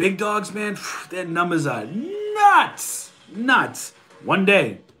 these big dogs, man, their numbers are nuts. Nuts. One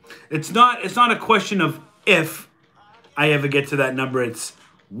day. It's not a question of if I ever get to that number. It's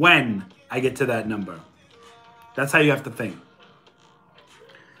when I get to that number. That's how you have to think.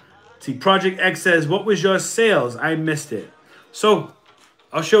 See, Project X says, what was your sales? I missed it. So,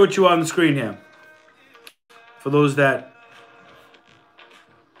 I'll show it to you on the screen here. For those that...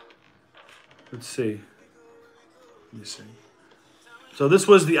 Let's see. Let me see. So this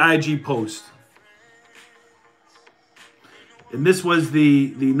was the IG post. And this was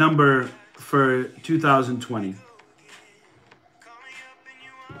the number for 2020.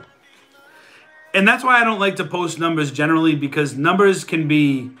 And that's why I don't like to post numbers generally, because numbers can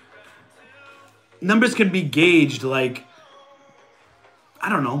be gauged like, I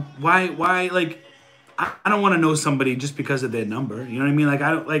don't know. Why like I don't want to know somebody just because of their number. You know what I mean? Like,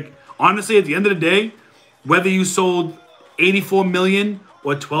 I don't like, honestly, at the end of the day, whether you sold 84 million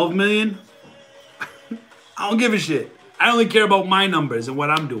or 12 million, I don't give a shit. I only care about my numbers and what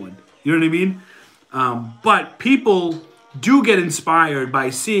I'm doing. You know what I mean? But people do get inspired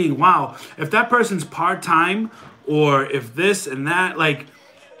by seeing, wow, if that person's part-time or if this and that, like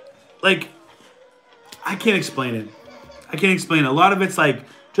I can't explain it. I can't explain it. A lot of it's like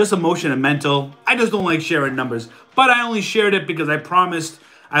just emotion and mental. I just don't like sharing numbers. But I only shared it because I promised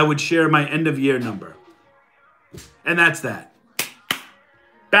I would share my end of year number. And that's that.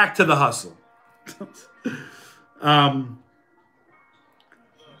 Back to the hustle. Let's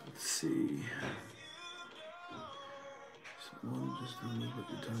see.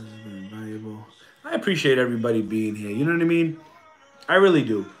 I appreciate everybody being here. You know what I mean? I really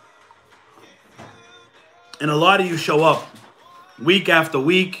do. And a lot of you show up week after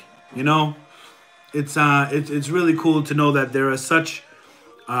week. You know, it's really cool to know that there are such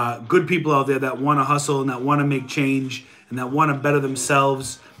good people out there that want to hustle and that want to make change and that want to better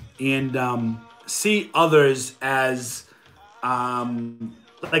themselves and see others as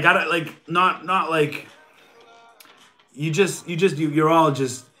like I don't like not like you're all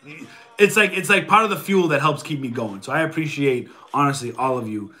just it's like part of the fuel that helps keep me going. So I appreciate honestly all of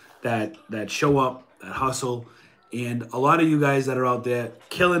you that show up, that hustle, and a lot of you guys that are out there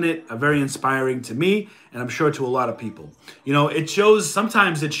killing it are very inspiring to me, and I'm sure to a lot of people. You know,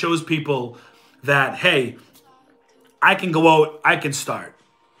 sometimes it shows people that, hey, I can go out, I can start,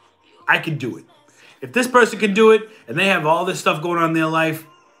 I can do it. If this person can do it and they have all this stuff going on in their life,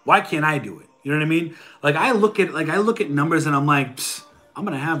 why can't I do it? You know what I mean? Like I look at numbers and I'm like, I'm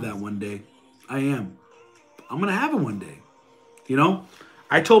gonna have that one day. I am. I'm gonna have it one day. You know?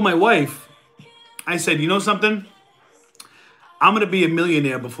 I told my wife, I said, you know something? I'm going to be a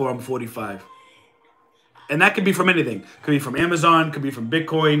millionaire before I'm 45. And that could be from anything. Could be from Amazon, could be from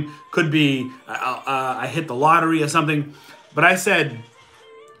Bitcoin, could be I hit the lottery or something. But I said,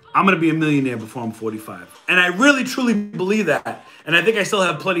 I'm going to be a millionaire before I'm 45. And I really, truly believe that. And I think I still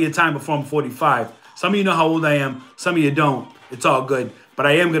have plenty of time before I'm 45. Some of you know how old I am. Some of you don't. It's all good. But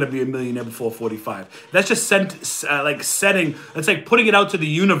I am going to be a millionaire before 45. That's just setting, that's like putting it out to the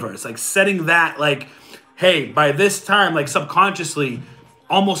universe. Like setting that, like, hey, by this time, like subconsciously,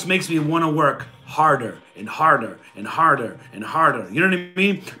 almost makes me want to work harder and harder and harder and harder. You know what I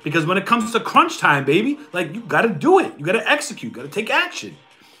mean? Because when it comes to crunch time, baby, like you got to do it. You got to execute. You got to take action.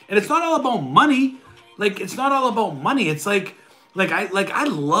 And it's not all about money. Like, it's not all about money. It's I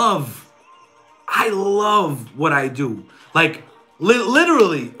love what I do. Like,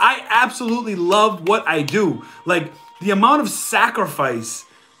 literally, I absolutely love what I do. Like, the amount of sacrifice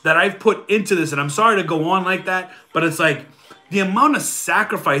that I've put into this, and I'm sorry to go on like that, but it's like the amount of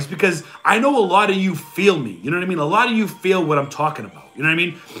sacrifice, because I know a lot of you feel me. You know what I mean? A lot of you feel what I'm talking about. You know what I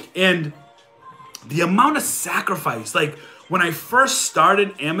mean? And the amount of sacrifice, like when I first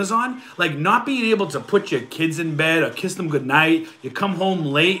started Amazon, like not being able to put your kids in bed or kiss them goodnight, you come home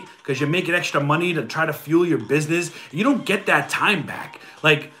late because you're making extra money to try to fuel your business. You don't get that time back.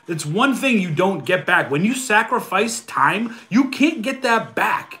 Like, it's one thing you don't get back. When you sacrifice time, you can't get that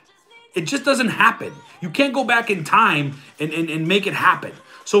back. It just doesn't happen. You can't go back in time and make it happen.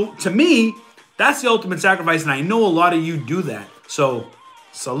 So to me, that's the ultimate sacrifice, and I know a lot of you do that. So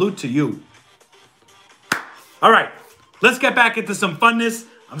salute to you. All right, let's get back into some funness.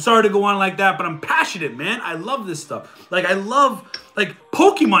 I'm sorry to go on like that, but I'm passionate, man. I love this stuff. Like, I love, like,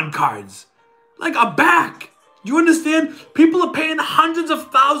 Pokemon cards. Like, a back. You understand? People are paying hundreds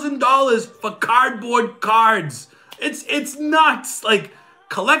of $1,000s for cardboard cards. It's nuts. Like,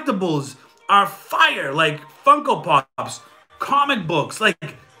 collectibles are fire. Like, Funko Pops, comic books.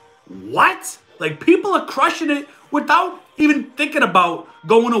 Like, what? Like, people are crushing it without even thinking about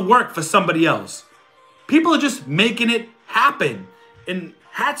going to work for somebody else. People are just making it happen. And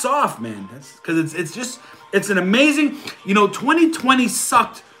hats off, man. That's because it's an amazing, 2020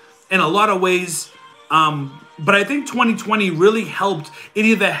 sucked in a lot of ways. But I think 2020 really helped. It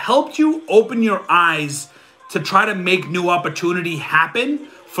either helped you open your eyes to try to make new opportunity happen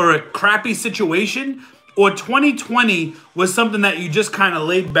for a crappy situation, or 2020 was something that you just kind of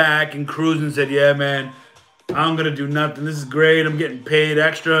laid back and cruised and said, yeah, man, I'm going to do nothing. This is great. I'm getting paid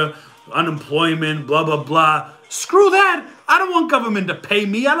extra, unemployment, blah, blah, blah. Screw that. I don't want government to pay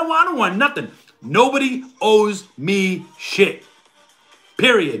me. I don't want nothing. Nobody owes me shit.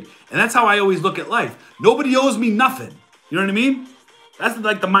 Period. And that's how I always look at life. Nobody owes me nothing. You know what I mean? That's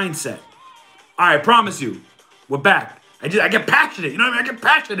like the mindset. All right, I promise you, we're back. I get passionate. You know what I mean? I get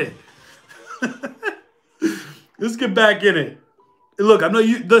passionate. Let's get back in it. Look,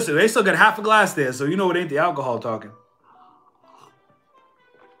 listen, they still got half a glass there, so you know it ain't the alcohol talking.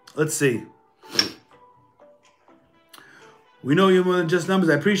 Let's see. We know you're more than just numbers.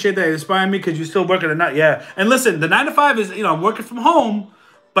 I appreciate that. It inspired me because you're still working at night. Yeah. And listen, the 9 to 5 is, I'm working from home,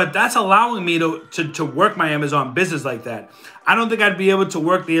 but that's allowing me to work my Amazon business like that. I don't think I'd be able to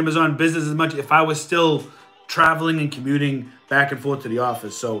work the Amazon business as much if I was still traveling and commuting back and forth to the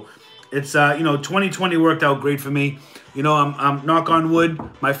office. So it's, 2020 worked out great for me. I'm knock on wood.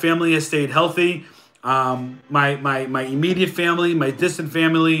 My family has stayed healthy. My immediate family, my distant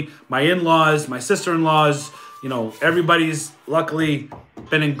family, my in-laws, my sister-in-laws, everybody's luckily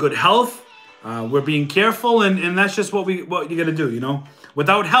been in good health. We're being careful, and that's just what you got to do.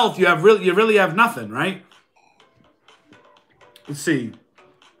 Without health, you really have nothing, right? Let's see.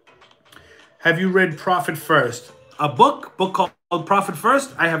 Have you read Profit First? A book called Profit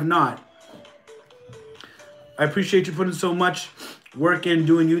First? I have not. I appreciate you putting so much work in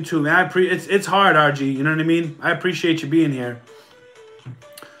doing YouTube. It's hard, RG. You know what I mean? I appreciate you being here.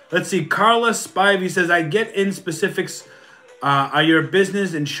 Let's see. Carla Spivey says, I get in specifics. Are your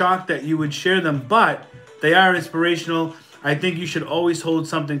business and shocked that you would share them, but they are inspirational. I think you should always hold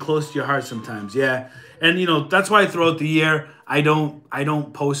something close to your heart sometimes. Yeah. And, that's why throughout the year, I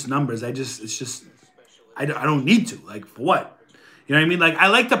don't post numbers. I don't need to. Like, for what? You know what I mean? Like, I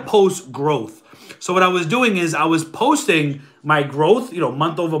like to post growth. So what I was doing is I was posting my growth,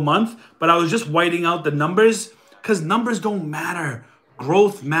 month over month, but I was just whiting out the numbers because numbers don't matter.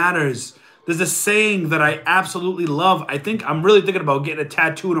 Growth matters. There's a saying that I absolutely love. I think I'm really thinking about getting a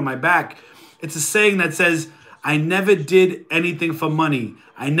tattooed on my back. It's a saying that says, I never did anything for money.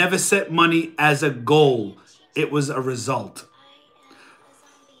 I never set money as a goal. It was a result.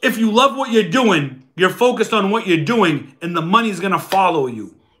 If you love what you're doing, you're focused on what you're doing, and the money's going to follow you.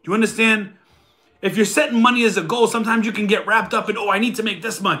 Do you understand? If you're setting money as a goal, sometimes you can get wrapped up in, I need to make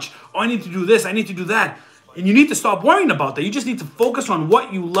this much. I need to do this. I need to do that. And you need to stop worrying about that. You just need to focus on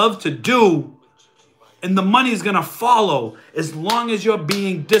what you love to do, and the money's going to follow. As long as you're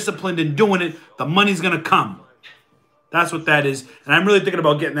being disciplined and doing it, the money's going to come. That's what that is. And I'm really thinking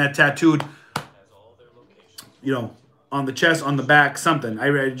about getting that tattooed, on the chest, on the back, something. I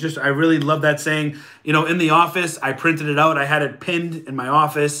really love that saying. In the office, I printed it out. I had it pinned in my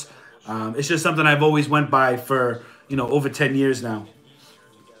office. It's just something I've always went by for, over 10 years now.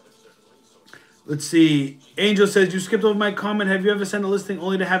 Let's see. Angel says, you skipped over my comment. Have you ever sent a listing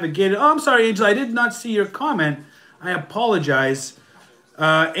only to have it gated? Oh, I'm sorry, Angel. I did not see your comment. I apologize.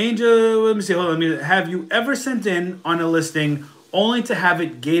 Angel, let me see. Hold on. Have you ever sent in on a listing only to have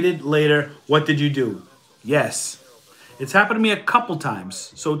it gated later? What did you do? Yes. It's happened to me a couple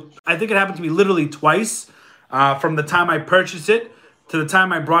times. So I think it happened to me literally twice. From the time I purchased it to the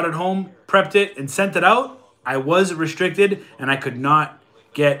time I brought it home, prepped it, and sent it out, I was restricted and I could not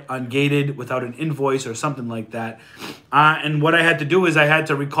get ungated without an invoice or something like that. And what I had to do is I had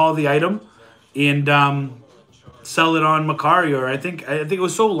to recall the item and sell it on Mercari, or I think it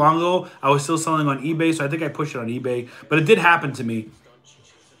was so long ago I was still selling on eBay, so I think I pushed it on eBay. But it did happen to me.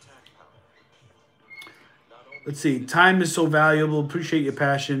 Let's see. Time is so valuable. Appreciate your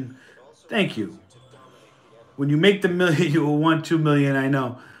passion. Thank you. When you make the million, you will want 2 million. I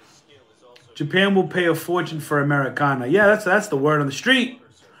know. Japan will pay a fortune for Americana. Yeah, that's the word on the street.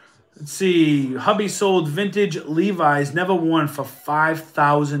 Let's see. Hubby sold vintage Levi's never worn for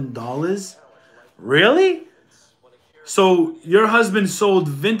 $5,000. Really? So your husband sold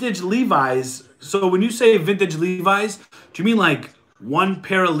vintage Levi's. So when you say vintage Levi's, do you mean like one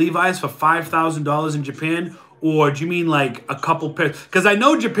pair of Levi's for $5,000 in Japan? Or do you mean like a couple pairs? Because I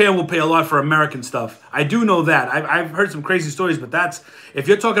know Japan will pay a lot for American stuff. I do know that. I've heard some crazy stories, but if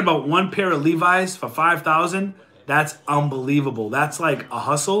you're talking about one pair of Levi's for $5,000, that's unbelievable. That's like a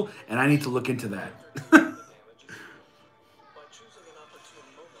hustle, and I need to look into that.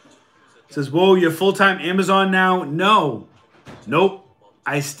 Says, whoa, you're full-time Amazon now? No. Nope.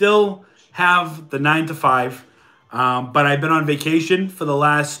 I still have the 9 to 5, but I've been on vacation for the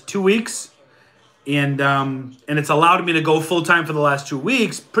last 2 weeks, and it's allowed me to go full-time for the last 2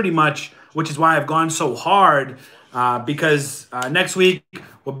 weeks, pretty much, which is why I've gone so hard, because next week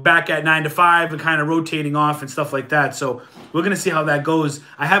we're back at 9 to 5 and kind of rotating off and stuff like that. So we're going to see how that goes.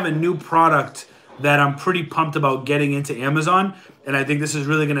 I have a new product that I'm pretty pumped about getting into Amazon, and I think this is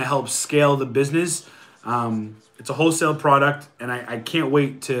really going to help scale the business. It's a wholesale product, and I can't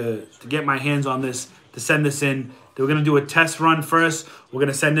wait to get my hands on this, to send this in. We're going to do a test run first. We're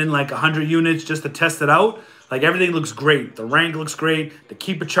going to send in like 100 units just to test it out. Like, everything looks great. The rank looks great. The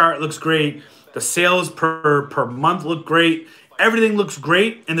keeper chart looks great. The sales per month look great. Everything looks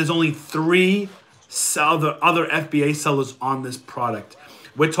great, and there's only 3 other FBA sellers on this product.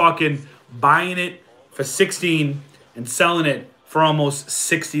 We're talking buying it for $16 and selling it for almost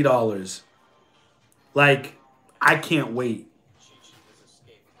 $60. Like, I can't wait.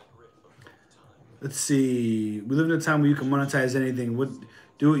 Let's see. We live in a time where you can monetize anything.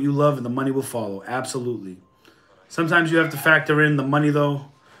 Do what you love and the money will follow. Absolutely. Sometimes you have to factor in the money, though.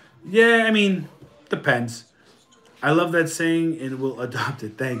 Yeah, I mean, depends. I love that saying and will adopt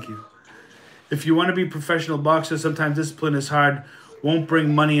it. Thank you. If you want to be a professional boxer, sometimes discipline is hard. Won't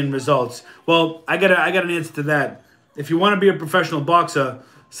bring money and results. Well, I got an answer to that. If you want to be a professional boxer,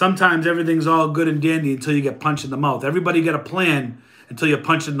 sometimes everything's all good and dandy until you get punched in the mouth. Everybody got a plan until you're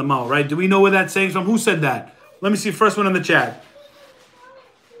punched in the mouth, right? Do we know where that saying's from? Who said that? Let me see. First one in the chat.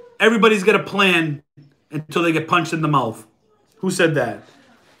 Everybody's got a plan until they get punched in the mouth. Who said that?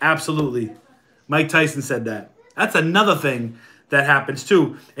 Absolutely. Mike Tyson said that. That's another thing that happens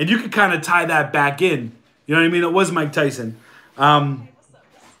too. And you could kind of tie that back in. You know what I mean? It was Mike Tyson.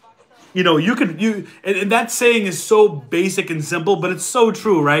 You know, and that saying is so basic and simple, but it's so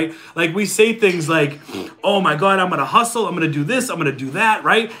true, right? Like, we say things like, oh my God, I'm going to hustle. I'm going to do this. I'm going to do that,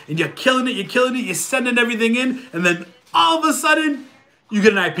 right? And you're killing it. You're sending everything in. And then all of a sudden, you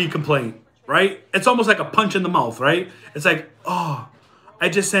get an IP complaint, right? It's almost like a punch in the mouth, right? It's like, oh, I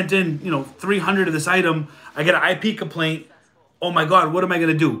just sent in, 300 of this item. I get an IP complaint. Oh my God, what am I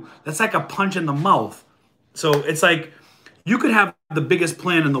going to do? That's like a punch in the mouth. So it's like, you could have the biggest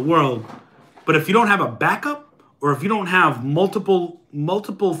plan in the world, but if you don't have a backup, or if you don't have multiple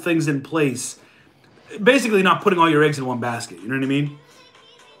things in place, basically not putting all your eggs in one basket. You know what I mean?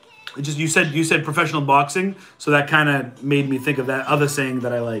 It just, you said professional boxing, so that kind of made me think of that other saying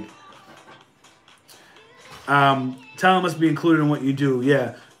that I like. Talent must be included in what you do.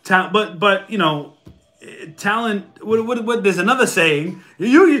 Yeah, talent, but talent. What? There's another saying.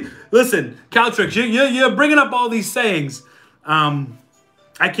 You listen, Caltrix. You're bringing up all these sayings.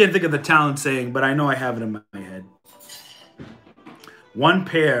 I can't think of the talent saying, but I know I have it in my head. One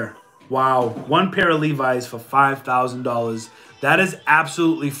pair. Wow. One pair of Levi's for $5,000. That is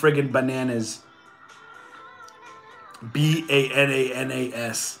absolutely friggin' bananas.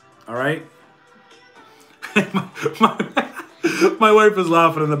 BANANAS. All right? my wife is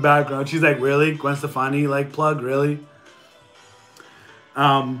laughing in the background. She's like, really? Gwen Stefani, plug? Really?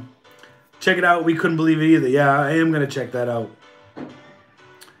 Check it out. We couldn't believe it either. Yeah, I am going to check that out.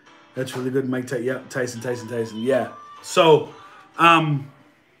 That's really good, Mike. Tyson. Yeah. So,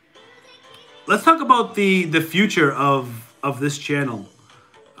 let's talk about the future of this channel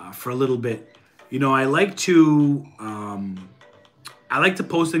for a little bit. I like to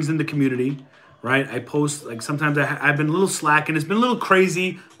post things in the community, right? I post, sometimes I've been a little slack, and it's been a little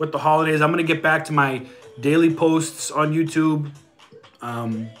crazy with the holidays. I'm going to get back to my daily posts on YouTube.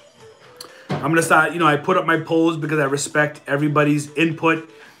 I'm going to start, I put up my polls because I respect everybody's input.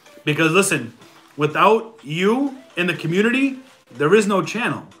 Because listen, without you in the community, there is no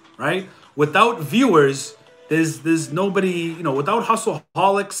channel, right? Without viewers, there's nobody, without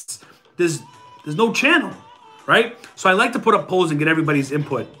hustleaholics, there's no channel, right? So I like to put up polls and get everybody's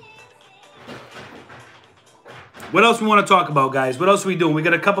input. What else we want to talk about, guys? What else are we doing? We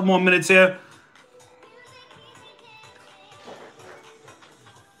got a couple more minutes here.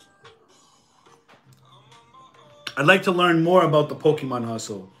 I'd like to learn more about the Pokemon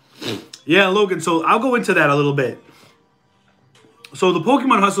hustle. Yeah, Logan, so I'll go into that a little bit. So the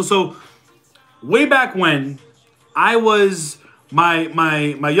Pokemon hustle, so way back when, I was,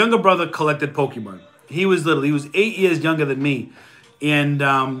 my younger brother collected Pokemon. He was little. He was 8 years younger than me. And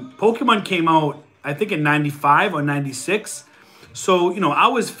Pokemon came out, I think, in 95 or 96. So, I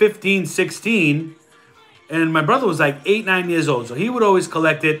was 15, 16, and my brother was like 8, 9 years old. So he would always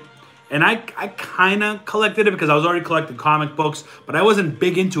collect it. And I kind of collected it because I was already collecting comic books, but I wasn't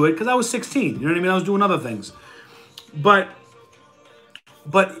big into it because I was 16. You know what I mean? I was doing other things. But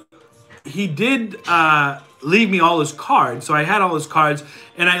he did leave me all his cards. So I had all his cards,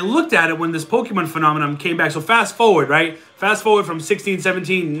 and I looked at it when this Pokemon phenomenon came back. So fast forward, right? Fast forward from 16,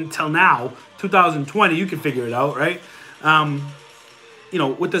 17 until now, 2020. You can figure it out, right? You know,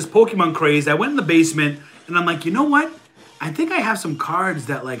 with this Pokemon craze, I went in the basement, and I'm like, you know what? I think I have some cards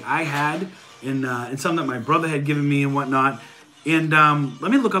that like I had in some that my brother had given me and whatnot. And let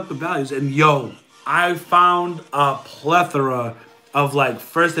me look up the values. And yo, I found a plethora of like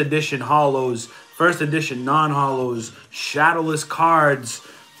first edition holos, first edition non-holos, shadowless cards,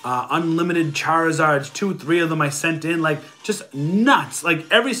 unlimited Charizards, 2, 3 of them I sent in, like just nuts. Like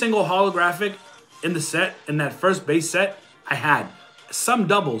every single holographic in the set, in that first base set, I had. Some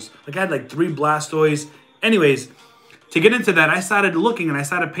doubles. Like I had like 3 Blastoise. Anyways, to get into that, I started looking and I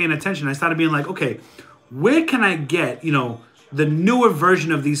started paying attention. I started being like, okay, where can I get, you know, the newer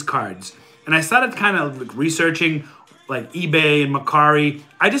version of these cards? And I started kind of like researching like eBay and Mercari.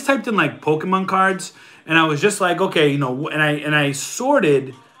 I just typed in like Pokemon cards, and I was just like, okay, you know, and I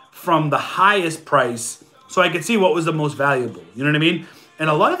sorted from the highest price so I could see what was the most valuable. You know what I mean? And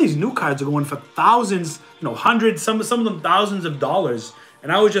a lot of these new cards are going for thousands, you know, hundreds, some of them thousands of dollars.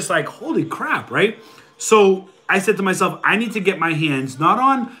 And I was just like, holy crap, right? So I said to myself, I need to get my hands not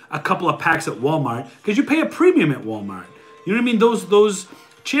on a couple of packs at Walmart, because you pay a premium at Walmart. You know what I mean? Those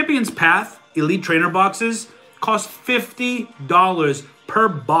Champions Path Elite Trainer boxes cost $50 per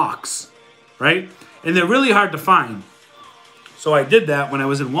box, right? And they're really hard to find. So I did that when I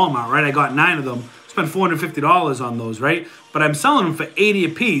was in Walmart, right? I got 9 of them, spent $450 on those, right? But I'm selling them for $80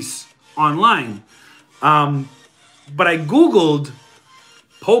 a piece online. But I Googled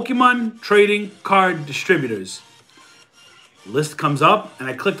Pokemon trading card distributors. List comes up, and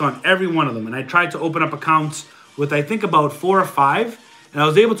I clicked on every one of them, and I tried to open up accounts with I think about 4 or 5, and I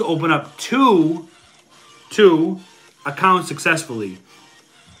was able to open up two accounts successfully.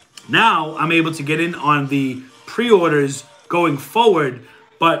 Now I'm able to get in on the pre-orders going forward,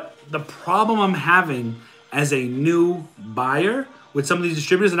 but the problem I'm having as a new buyer with some of these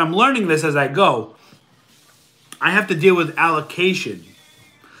distributors, and I'm learning this as I go, I have to deal with allocation.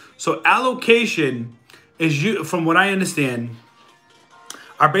 So allocation is, from what I understand,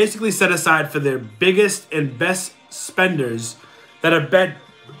 are basically set aside for their biggest and best spenders that have been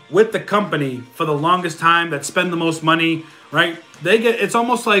with the company for the longest time, that spend the most money, right? They get, it's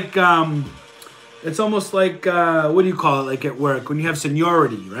almost like what do you call it, like at work when you have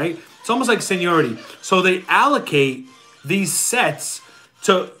seniority, right? It's almost like seniority. So they allocate these sets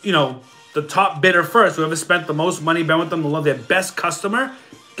to, you know, the top bidder first. Whoever spent the most money, been with them, love their best customer,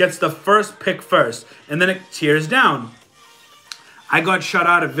 gets the first pick first, and then it tiers down. I got shut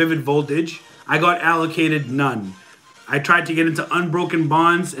out of Vivid Voltage. I got allocated none. I tried to get into Unbroken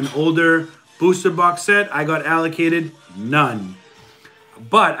Bonds, an older booster box set. I got allocated none.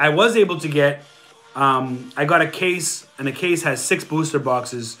 But I was able to get, I got a case, and the case has 6 booster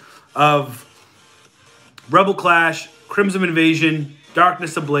boxes of Rebel Clash, Crimson Invasion,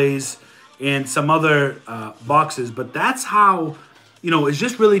 Darkness Ablaze, and some other boxes. But that's how, you know, it's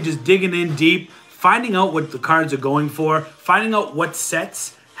just really just digging in deep, finding out what the cards are going for, finding out what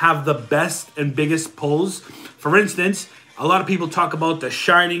sets have the best and biggest pulls. For instance, a lot of people talk about the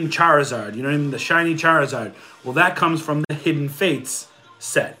Shining Charizard, you know what I mean? The Shiny Charizard. Well, that comes from the Hidden Fates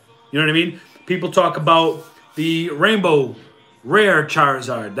set. You know what I mean? People talk about the Rainbow Rare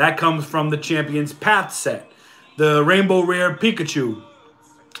Charizard. That comes from the Champions Path set. The Rainbow Rare Pikachu.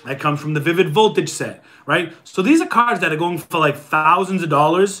 That comes from the Vivid Voltage set, right? So these are cards that are going for like thousands of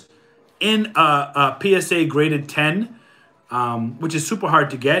dollars in a PSA graded 10, which is super hard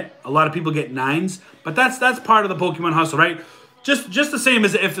to get. A lot of people get 9s, but that's part of the Pokemon hustle, right? Just the same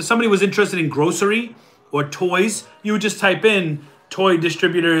as if somebody was interested in grocery or toys, you would just type in toy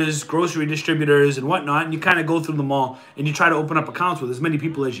distributors, grocery distributors, and whatnot, and you kind of go through them all, and you try to open up accounts with as many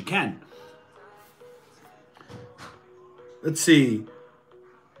people as you can. Let's see.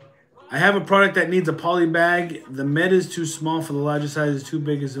 I have a product that needs a poly bag. The med is too small for the larger size. Is too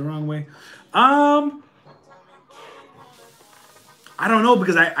big is the wrong way. I don't know,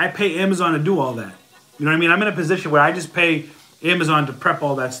 because I pay Amazon to do all that. You know what I mean? I'm in a position where I just pay Amazon to prep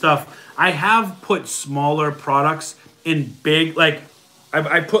all that stuff. I have put smaller products in big, like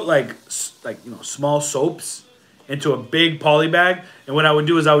I put like you know, small soaps into a big poly bag, and what I would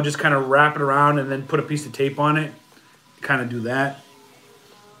do is I would just kind of wrap it around and then put a piece of tape on it. Kind of do that.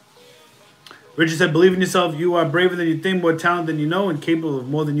 Richard said, believe in yourself. You are braver than you think, more talented than you know, and capable of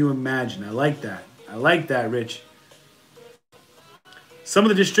more than you imagine. I like that. I like that, Rich. Some of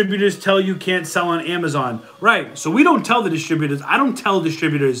the distributors tell you can't sell on Amazon. Right. So we don't tell the distributors. I don't tell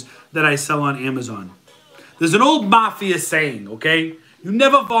distributors that I sell on Amazon. There's an old mafia saying, okay? You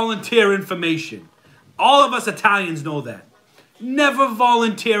never volunteer information. All of us Italians know that. Never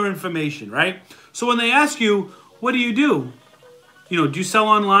volunteer information, right? So when they ask you, what do? Do you sell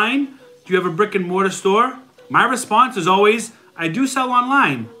online? Do you have a brick and mortar store? My response is always, I do sell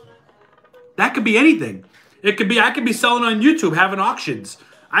online. That could be anything. I could be selling on YouTube, having auctions.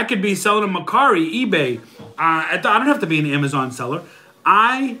 I could be selling on Mercari, eBay. I don't have to be an Amazon seller.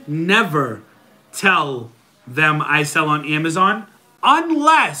 I never tell them I sell on Amazon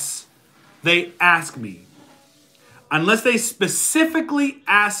unless they ask me. Unless they specifically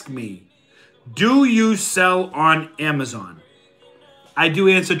ask me, do you sell on Amazon? I do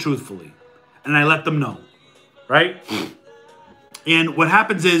answer truthfully, and I let them know, right? And what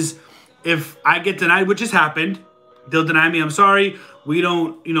happens is, if I get denied, which has happened, they'll deny me. I'm sorry. We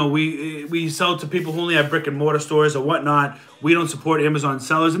don't, we sell to people who only have brick and mortar stores or whatnot. We don't support Amazon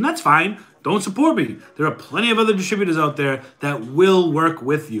sellers, and that's fine. Don't support me. There are plenty of other distributors out there that will work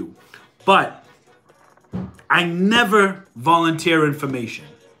with you. But I never volunteer information.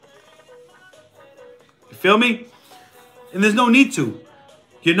 You feel me? And there's no need to.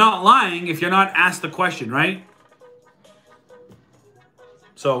 You're not lying if you're not asked the question, right?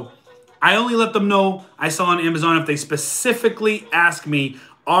 So I only let them know I sell on Amazon if they specifically ask me,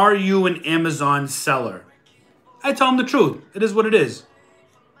 are you an Amazon seller? I tell them the truth. It is what it is.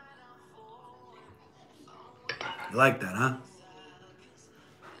 You like that, huh?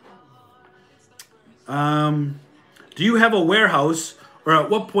 Do you have a warehouse, or at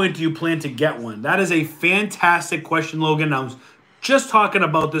what point do you plan to get one? That is a fantastic question, Logan. I was just talking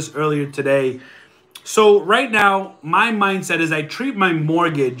about this earlier today. So right now, my mindset is I treat my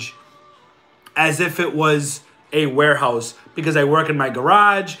mortgage as if it was a warehouse, because I work in my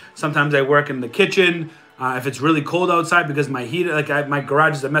garage. Sometimes I work in the kitchen. If it's really cold outside, because my heater, my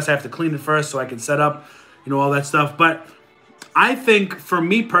garage is a mess. I have to clean it first so I can set up, all that stuff. But I think for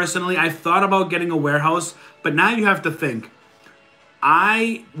me personally, I've thought about getting a warehouse, but now you have to think.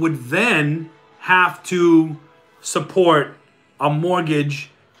 I would then have to support a mortgage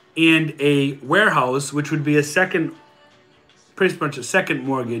and a warehouse, which would be pretty much a second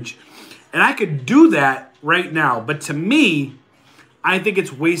mortgage. And I could do that right now. But to me, I think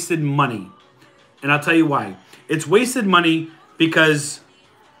it's wasted money. And I'll tell you why. It's wasted money because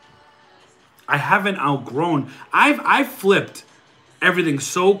I haven't outgrown. I've flipped everything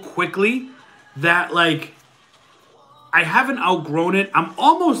so quickly that I haven't outgrown it. I'm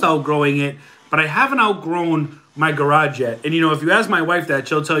almost outgrowing it, but I haven't outgrown my garage yet. And if you ask my wife that,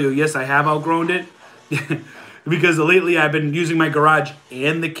 she'll tell you, yes, I have outgrown it. Because lately I've been using my garage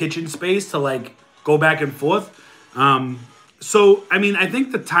and the kitchen space to go back and forth. So, I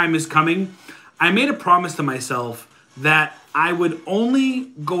think the time is coming. I made a promise to myself that I would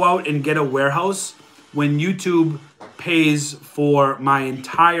only go out and get a warehouse when YouTube pays for my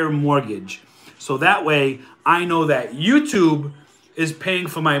entire mortgage. So that way I know that YouTube is paying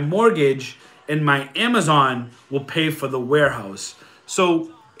for my mortgage and my Amazon will pay for the warehouse.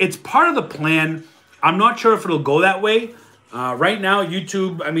 So it's part of the plan. I'm not sure if it'll go that way. Right now,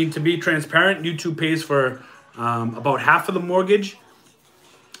 YouTube, to be transparent, YouTube pays for about half of the mortgage.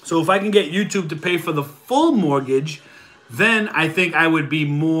 So if I can get YouTube to pay for the full mortgage, then I think I would be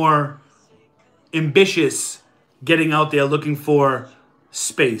more ambitious getting out there looking for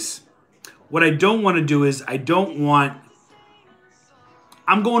space. What I don't want to do is I'm going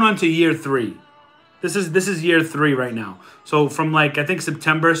on to year 3. This is year 3 right now. So from I think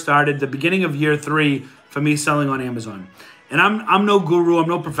September started the beginning of year 3 for me selling on Amazon. And I'm no guru, I'm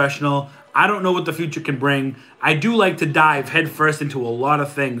no professional. I don't know what the future can bring. I do like to dive headfirst into a lot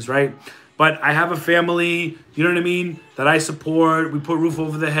of things, right? But I have a family, that I support. We put roof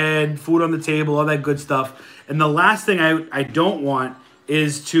over the head, food on the table, all that good stuff. And the last thing I don't want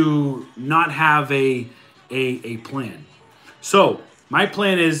is to not have a plan. So my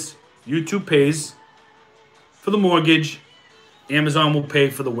plan is YouTube pays for the mortgage, Amazon will pay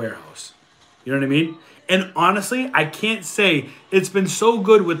for the warehouse. You know what I mean? And honestly, I can't say it's been so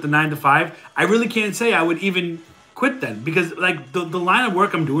good with the 9 to 5. I really can't say I would even quit then, because the line of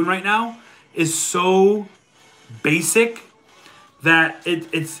work I'm doing right now is so basic that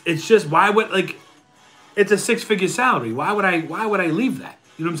it's just, why would it's a 6-figure salary. Why would I leave that?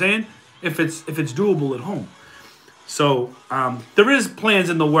 You know what I'm saying? If it's doable at home. So there is plans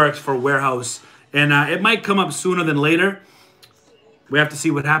in the works for a warehouse, and it might come up sooner than later. We have to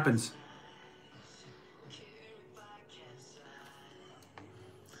see what happens.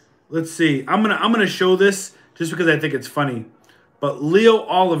 Let's see. I'm gonna show this just because I think it's funny. But Leo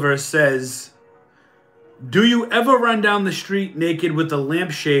Oliver says, "Do you ever run down the street naked with a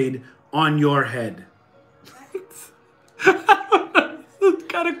lampshade on your head?"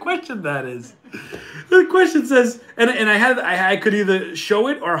 kind of question that is? The question says, and I could either show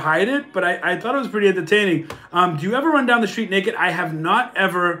it or hide it, but I thought it was pretty entertaining. Do you ever run down the street naked? I have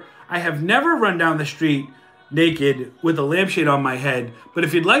never run down the street naked with a lampshade on my head. But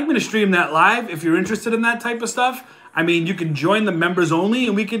if you'd like me to stream that live, if you're interested in that type of stuff, I mean, you can join the members only,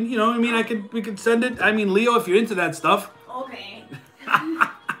 and we can, you know, I mean, we could send it. I mean, Leo, if you're into that stuff. Okay.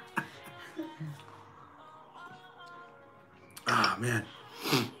 Ah, man,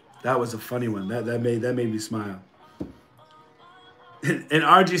 that was a funny one. That made me smile. And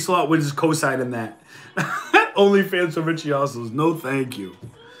RG Slot wins his cosign in that. OnlyFans for Richie Hustles. No, thank you.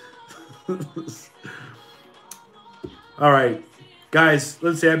 All right, guys,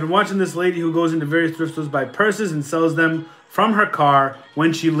 let's see. I've been watching this lady who goes into various thrift stores, buy purses, and sells them from her car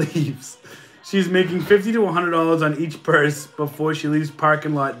when she leaves. She's making $50 to $100 on each purse before she leaves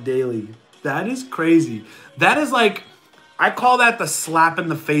parking lot daily. That is crazy. That is like, I call that the slap in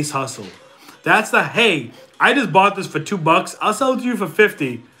the face hustle. That's the, hey, I just bought this for $2. I'll sell it to you for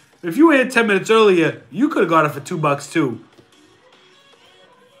 50. If you waited 10 minutes earlier, you could have got it for $2 too.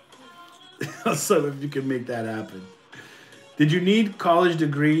 So if you can make that happen. Did you need college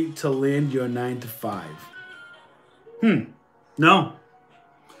degree to land your 9 to 5? No.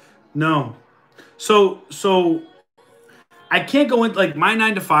 So I can't go into like my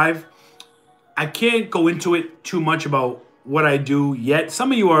 9 to 5. I can't go into it too much about what I do yet.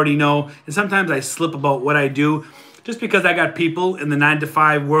 Some of you already know, and sometimes I slip about what I do just because I got people in the 9 to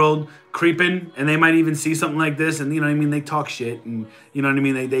 5 world creeping, and they might even see something like this, and you know what I mean, they talk shit, and you know what I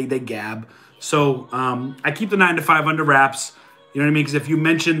mean, they gab. So I keep the 9 to 5 under wraps, you know what I mean, because if you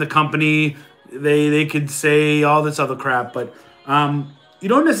mention the company, they could say all this other crap, but you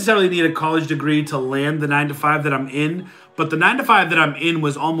don't necessarily need a college degree to land the 9 to 5 that I'm in. But the 9 to 5 that I'm in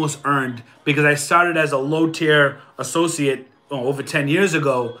was almost earned because I started as a low tier associate over 10 years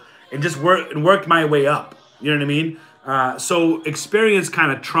ago and just worked my way up. You know what I mean? So experience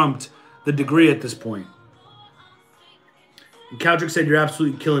kind of trumped the degree at this point. And Caldrick said you're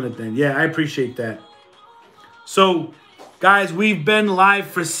absolutely killing it then. Yeah, I appreciate that. So, guys, we've been live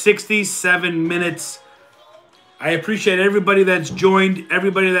for 67 minutes. I appreciate everybody that's joined,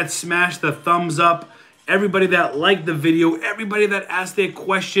 everybody that smashed the thumbs up, everybody that liked the video, everybody that asked their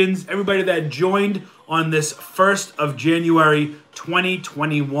questions, everybody that joined on this 1st of January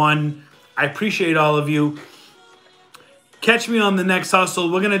 2021. I appreciate all of you. Catch me on the next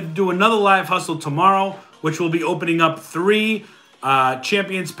hustle. We're going to do another live hustle tomorrow, which will be opening up 3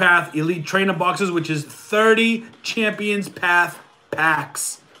 Champions Path Elite Trainer boxes, which is 30 Champions Path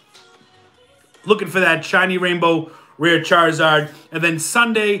packs. Looking for that shiny rainbow rare Charizard. And then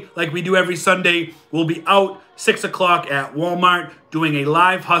Sunday, like we do every Sunday, we'll be out 6 o'clock at Walmart doing a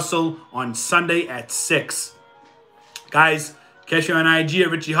live hustle on Sunday at 6. Guys, catch you on IG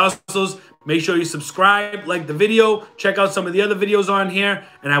at Richie Hustles. Make sure you subscribe, like the video, check out some of the other videos on here,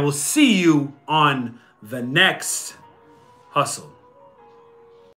 and I will see you on the next hustle.